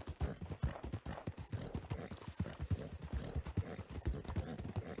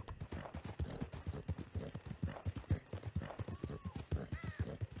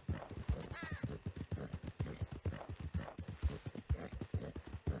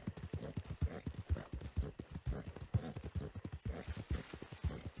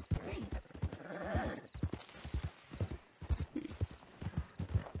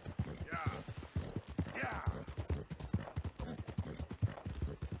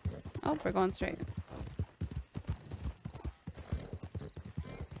 Oh, we're going straight.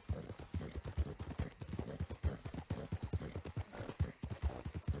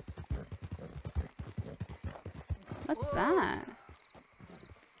 What's that?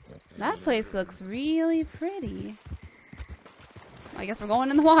 That place looks really pretty. I guess we're going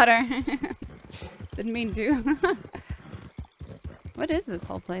in the water. Didn't mean to. What is this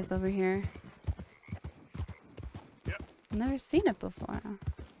whole place over here? Yep. I've never seen it before.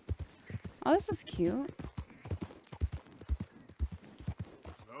 Oh, this is cute.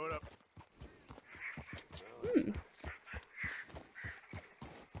 Slow it up.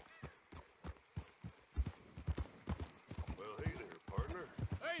 Well, hey there,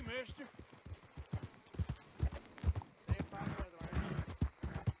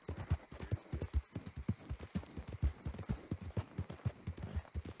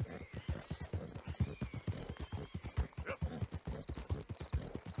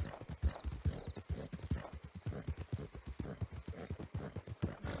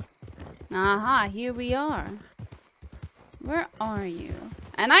 Aha, here we are. Where are you?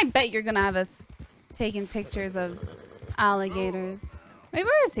 And I bet you're gonna have us taking pictures of alligators. Wait,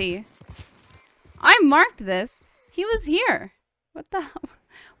 where is he? I marked this. He was here. What the hell?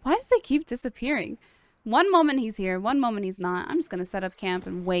 Why does it keep disappearing? One moment he's here, one moment he's not. I'm just gonna set up camp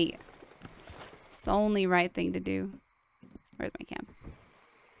and wait. It's the only right thing to do. Where's my camp?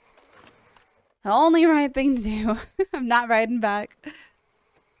 The only right thing to do. I'm not riding back.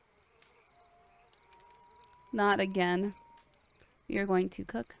 Not again. We are going to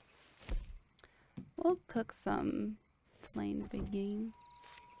cook. We'll cook some plain big game.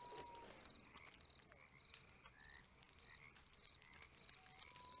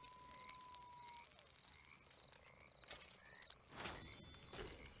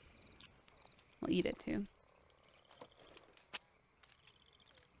 We'll eat it too.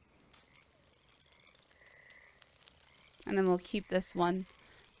 And then we'll keep this one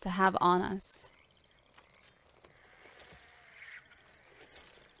to have on us.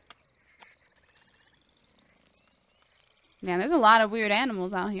 Man, there's a lot of weird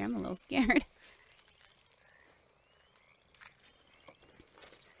animals out here. I'm a little scared.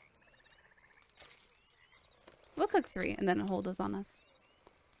 We'll cook 3 and then hold those on us.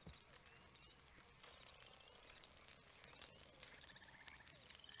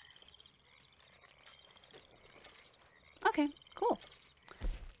 Okay, cool.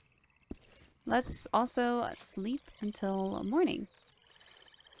 Let's also sleep until morning.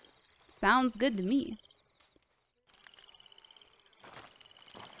 Sounds good to me.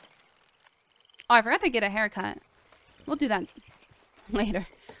 Oh, I forgot to get a haircut. We'll do that later.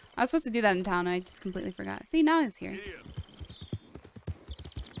 I was supposed to do that in town and I just completely forgot. See, now he's here.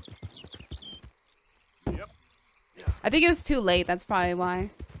 Yep. I think it was too late. That's probably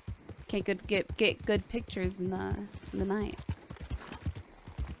why. Can't get good pictures in the night.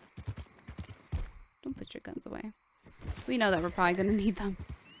 Don't put your guns away. We know that we're probably gonna need them.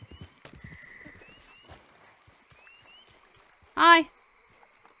 Hi.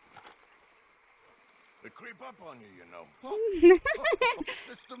 They creep up on you, you know.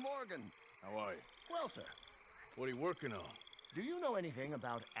 Mr. Morgan. How are you? Well, sir, What are you working on? do you know anything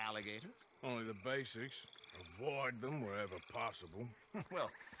about alligators? Only the basics. Avoid them wherever possible. Well,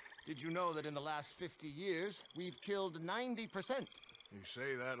 did you know that in the last 50 years, we've killed 90%? You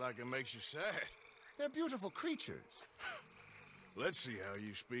say that like it makes you sad. They're beautiful creatures. Let's see how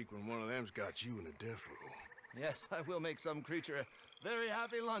you speak when one of them's got you in a death row. Yes, I will make some creature a very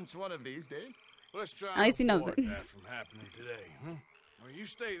happy lunch one of these days. Let's try At least he knows avoid it. that from happening today. Well, you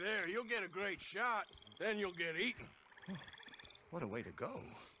stay there, you'll get a great shot, then you'll get eaten. What a way to go.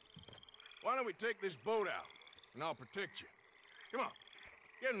 Why don't we take this boat out, and I'll protect you. Come on,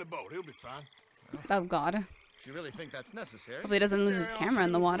 get in the boat, he'll be fine. Oh God. If you really think that's necessary. Hope he doesn't lose his Carry on camera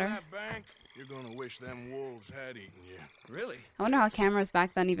in the shooting from water. that bank, you're gonna wish them wolves had eaten you. Really? I wonder how cameras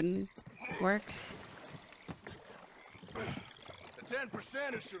back then even worked. The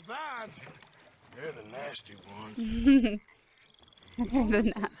 10% who survived, they're the nasty ones. They're the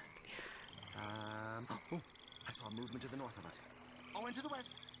nasty. Oh, I saw a movement to the north of us. Oh, and to the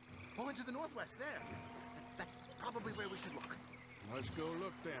west. Oh, and to the northwest there. That's probably where we should look. Let's go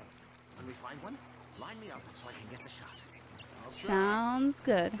look then. When we find one, line me up so I can get the shot. I'll try. Sounds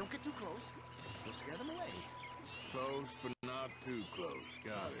good. Don't get too close. You'll scare them away. Close, but not too close.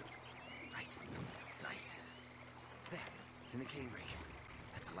 Got it. Right. There, in the cane brake.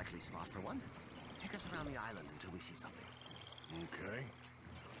 That's a likely spot for one. Take us around the island until we see something. Okay.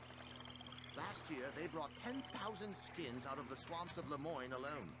 Last year, they brought 10,000 skins out of the swamps of Lemoyne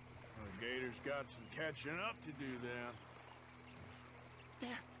alone. The gator's got some catching up to do then.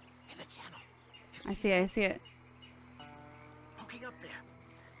 There, in the channel. I see it. Poking up there.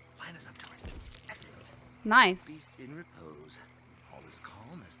 Line us up to it. Excellent. Nice. Beast in repose. All as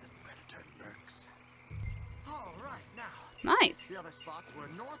calm as the predator lurks. All right, now. Nice. The other spots were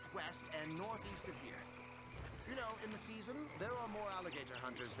northwest and northeast of here. You know, in the season, there are more alligator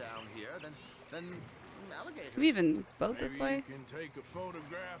hunters down here than alligators. Can we even boat this Maybe way? you can take a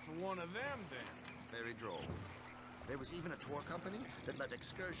photograph of one of them then. Very droll. There was even a tour company that let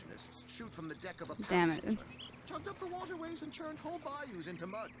excursionists shoot from the deck of a Damn paddle it. steamer, chugged up the waterways and turned whole bayous into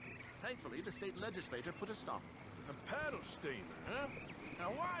mud. Thankfully, the state legislature put a stop. A paddle steamer, huh?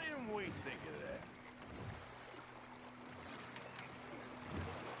 Now why didn't we think of that?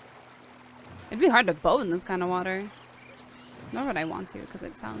 It'd be hard to boat in this kind of water. Nor would I want to, because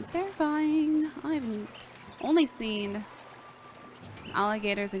it sounds terrifying. I've only seen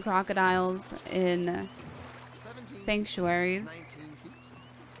alligators and crocodiles in sanctuaries. 19 feet,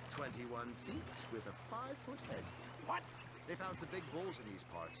 21 feet with a 5-foot head. What? They found some big bulls in these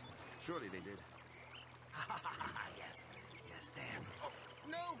parts. Surely they did. Yes, yes, there. Oh,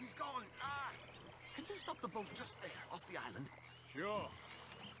 no, he's gone. Can you stop the boat just there, off the island? Sure.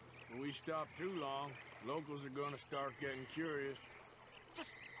 When we stop too long, locals are gonna start getting curious.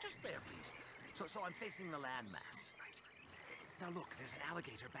 Just there, please. So I'm facing the landmass. Right. Now look, there's an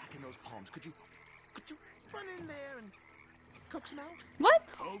alligator back in those palms. Could you run in there and coax him out? What?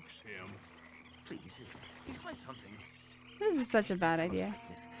 Coax him? Please, he's quite something. This is such a bad idea.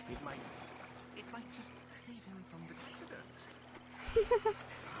 It might just save him from the taxidermist.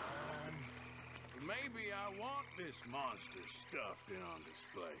 Maybe I want this monster stuffed and on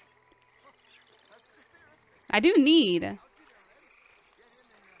display. I do need.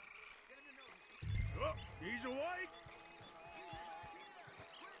 Oh, he's awake.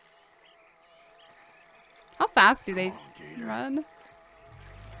 How fast do they run? No.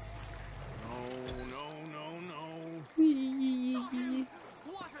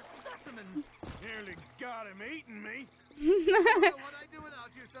 What a specimen! Nearly got him eating me. I don't know what I'd do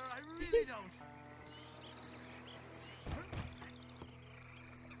without you, sir. I really don't.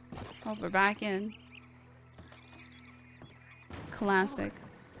 Oh, we're back in. Classic.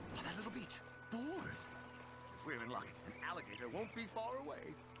 Oh, that little beach. Boars. If we're in luck, an alligator won't be far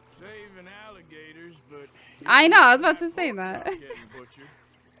away. Saving alligators, but... I know, I was about to say that.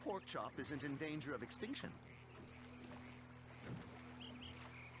 Pork chop isn't in danger of extinction.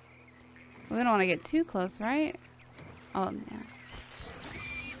 We don't want to get too close, right? Oh, yeah.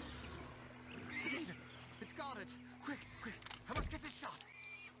 It's got it. Quick. I must get this shot.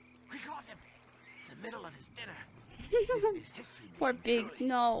 We caught him. In the middle of his dinner. This is history. Poor Biggs,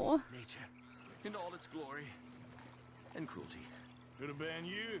 no. Nature in all its glory and cruelty. Could have been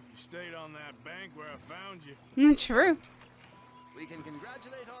you if you stayed on that bank where I found you. True. We can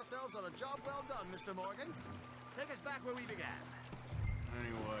congratulate ourselves on a job well done, Mr. Morgan. Take us back where we began.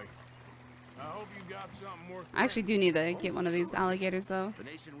 Anyway, I hope you got something worth. I actually do need to get one of these alligators, though. The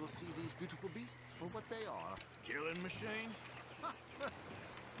nation will see these beautiful beasts for what they are. Killing machines?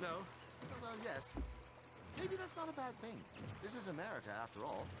 No. Well, yes. Maybe that's not a bad thing. This is America, after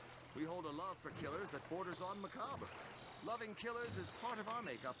all. We hold a love for killers that borders on macabre. Loving killers is part of our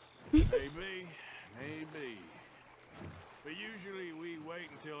makeup. Maybe. But usually we wait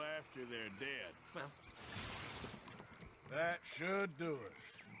until after they're dead. Well, that should do it.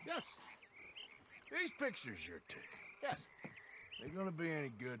 Yes. These pictures you're taking. Yes. They gonna be any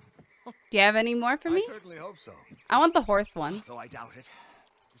good? Do you have any more for me? I certainly hope so. I want the horse one. Though I doubt it.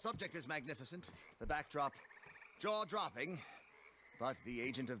 The subject is magnificent. The backdrop, jaw-dropping. But the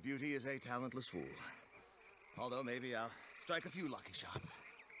agent of beauty is a talentless fool. Although maybe I'll strike a few lucky shots.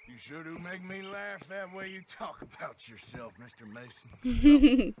 You sure do make me laugh that way you talk about yourself, Mr. Mason.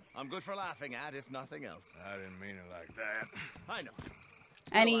 Well, I'm good for laughing at, if nothing else. I didn't mean it like that. I know.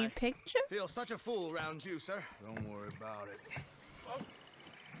 Still, Any I picture? Feel such a fool round you, sir. Don't worry about it. Oh.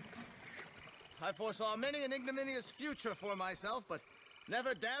 I foresaw many an ignominious future for myself, but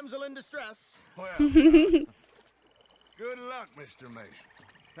never damsel in distress. Well, good luck, Mr. Mason.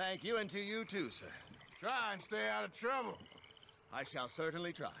 Thank you, and to you too, sir. Try and stay out of trouble. I shall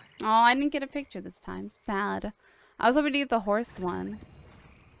certainly try. Oh, I didn't get a picture this time. Sad. I was hoping to get the horse one.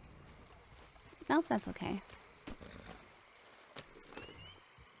 Nope, that's okay.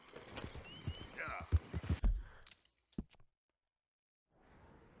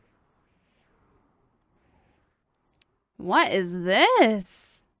 What is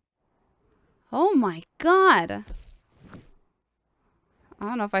this? Oh my god. I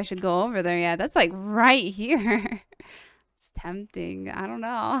don't know if I should go over there yet. That's like right here. It's tempting. I don't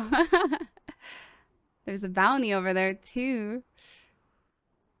know. There's a bounty over there too.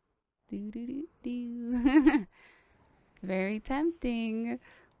 It's very tempting.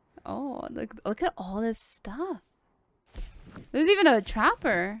 Oh, look at all this stuff. There's even a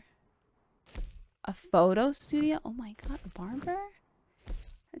trapper. A photo studio. Oh my god, a barber?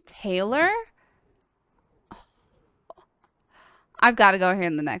 A tailor? I've got to go here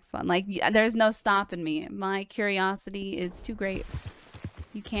in the next one. Like, there's no stopping me. My curiosity is too great.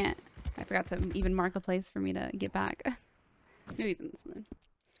 You can't. I forgot to even mark a place for me to get back. Maybe he's in this one.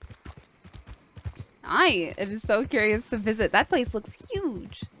 I am so curious to visit. That place looks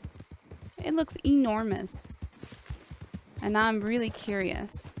huge. It looks enormous. And now I'm really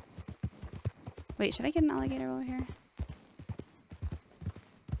curious. Wait, should I get an alligator over here?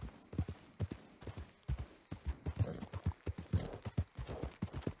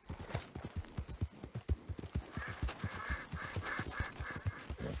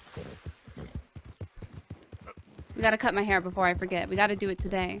 We gotta cut my hair before I forget. We gotta do it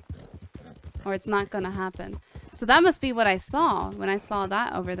today. Or it's not gonna happen. So that must be what I saw when I saw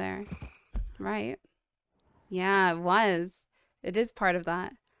that over there. Right. Yeah, it was. It is part of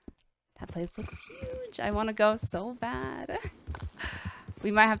that. That place looks huge. I want to go so bad. We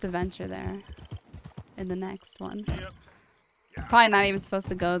might have to venture there in the next one. Probably not even supposed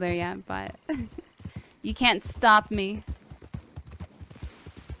to go there yet, but you can't stop me.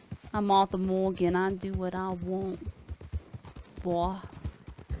 I'm Martha Morgan. I do what I want. Boy.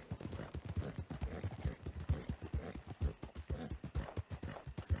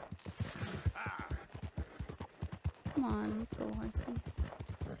 Come on, let's go, horsey.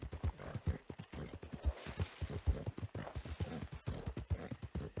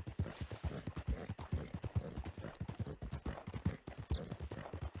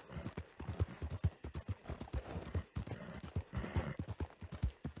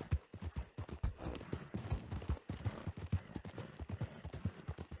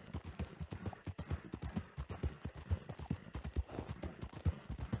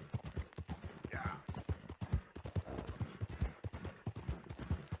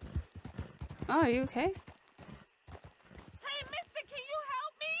 Oh, are you okay? Hey, mister, can you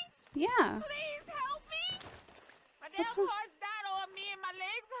help me? Yeah. Please help me. My damn horse died on me and my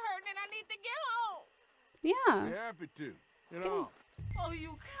legs hurt and I need to get home. Yeah. Be happy to. Get on. Oh, you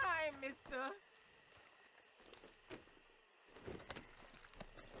kind, mister.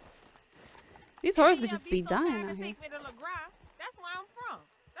 These horses just be dying out here. Take me to LeGras. That's where I'm from.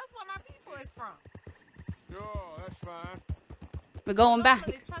 That's where my people is from. Sure, that's fine. We're going back.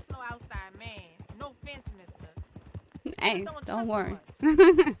 Don't really trust no outside man. No offense, mister. Hey, don't worry.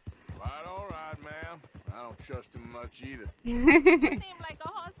 All right, ma'am. I don't trust him much either. You seem like a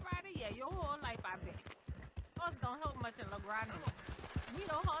horse rider? Yeah, your whole life, I bet. Horse don't help much in LeGras. We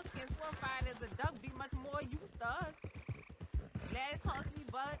know horse can swim fine as a duck, be much more used to us. Last horse we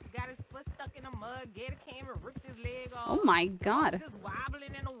bought got his foot stuck in the mud. Gator came and ripped his leg off. Oh my God. Just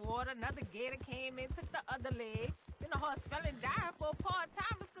wobbling in the water. Another gator came in, took the other leg. Then the horse fell and died for a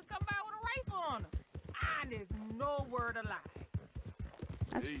part-timers could come by with a rifle on him. Ah, there's no word of lie.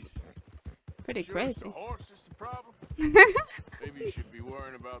 That's pretty sure crazy. It's the horse is the problem? Maybe you should be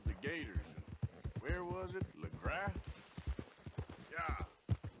worrying about the gators. Where was it? LeGras? Yeah.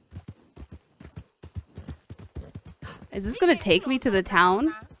 Is this gonna take me to the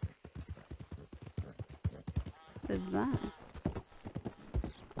town? What is that?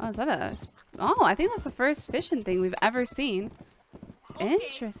 Oh, is that a... Oh, I think that's the first fishing thing we've ever seen. Okay,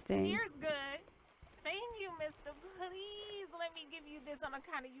 Interesting. Here's good. Thank you, mister. Please let me give you this on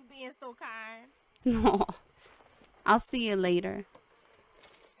account of you being so kind. No. I'll see you later.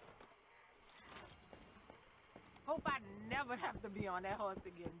 Hope I never have to be on that horse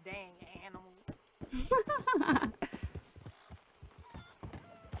again. Dang animals.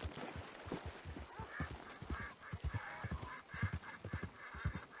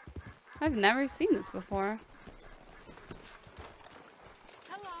 I've never seen this before.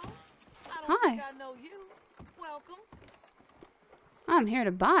 Hello. Hi. Think I know you. Welcome. I'm here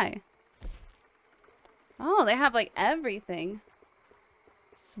to buy. Oh, they have like everything.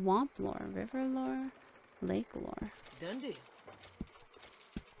 Swamp lore, river lore, lake lore. Done deal.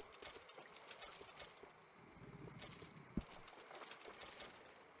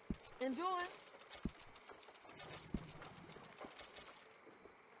 Enjoy.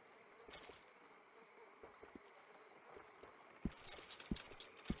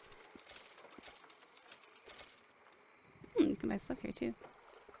 You can buy stuff here too.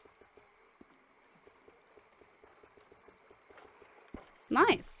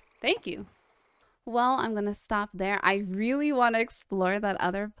 Nice. Thank you. Well, I'm going to stop there. I really want to explore that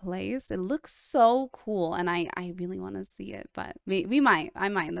other place. It looks so cool and I really want to see it, but I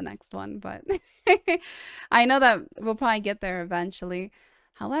might in the next one, but I know that we'll probably get there eventually.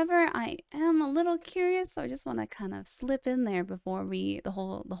 However, I am a little curious, so I just want to kind of slip in there before the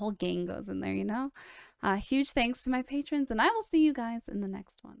whole gang goes in there, you know? Huge thanks to my patrons, and I will see you guys in the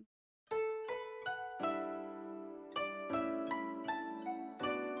next one.